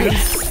missing few.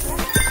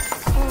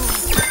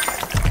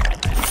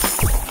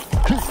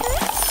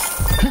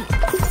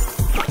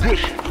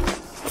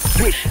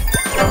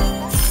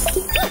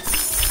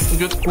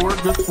 Good pour,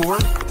 good pour.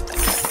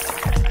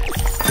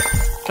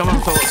 Come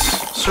on, fellas.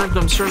 Serve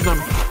them, serve them.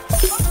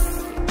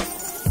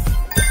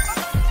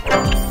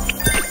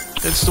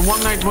 It's the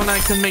one night when I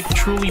can make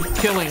truly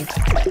killing.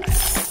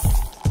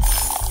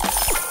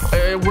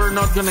 We're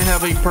not gonna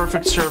have a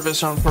perfect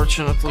service,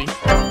 unfortunately.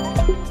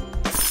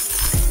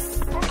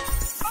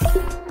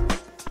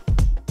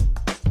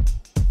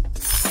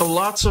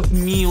 Lots of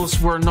meals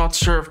were not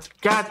served.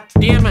 God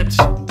damn it!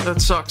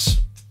 That sucks.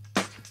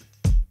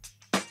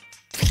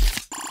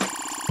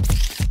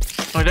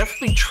 I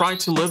definitely tried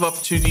to live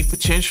up to the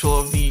potential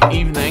of the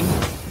evening.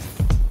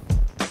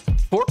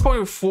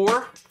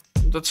 4.4,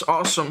 that's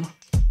awesome.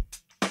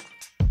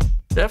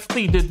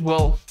 Definitely did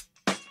well.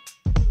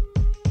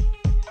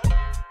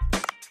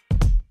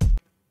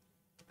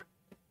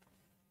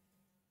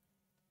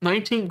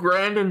 $19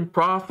 grand in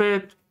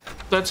profit.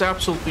 That's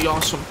absolutely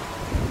awesome.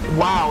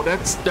 Wow,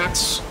 that's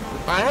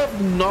I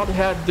have not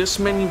had this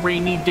many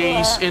rainy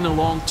days in a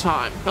long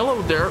time.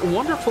 Hello there,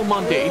 wonderful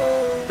Monday.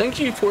 Thank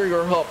you for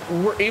your help.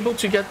 We were able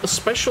to get a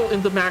special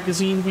in the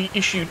magazine we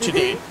issued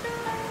today.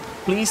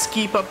 Please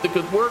keep up the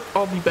good work.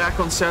 I'll be back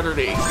on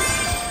Saturday.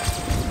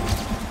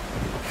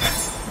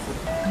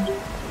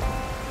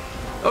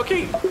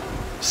 Okay,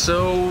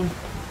 so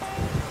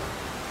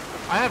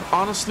I have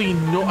honestly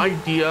no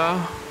idea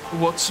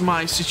what's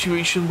my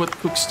situation with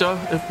Cooksta,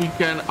 if we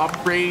can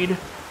upgrade.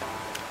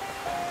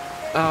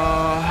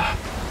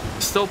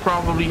 Still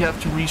probably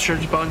have to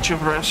research a bunch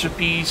of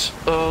recipes,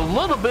 a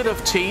little bit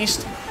of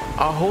taste,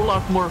 a whole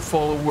lot more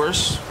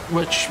followers,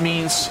 which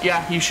means,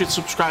 yeah, you should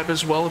subscribe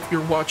as well if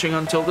you're watching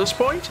until this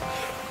point.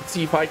 Let's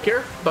see if I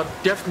care, but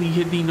definitely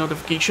hit the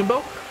notification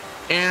bell.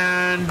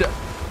 And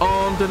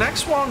on the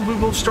next one, we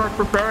will start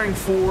preparing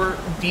for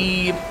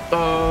the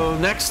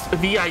next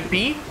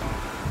VIP.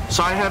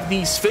 So I have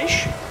these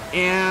fish,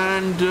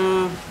 and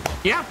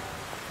yeah,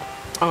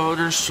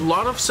 there's a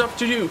lot of stuff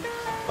to do.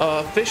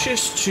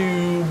 Fishes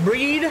to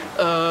breed,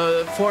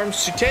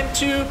 farms to tend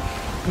to,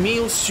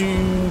 meals to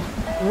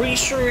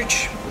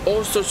research,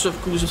 all sorts of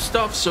cool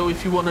stuff. So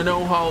if you want to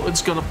know how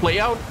it's gonna play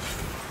out,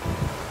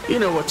 you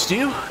know what to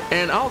do.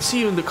 And I'll see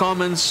you in the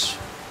comments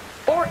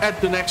or at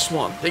the next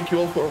one. Thank you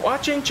all for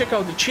watching. Check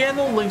out the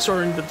channel, links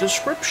are in the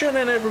description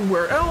and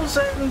everywhere else,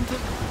 and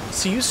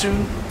see you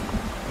soon.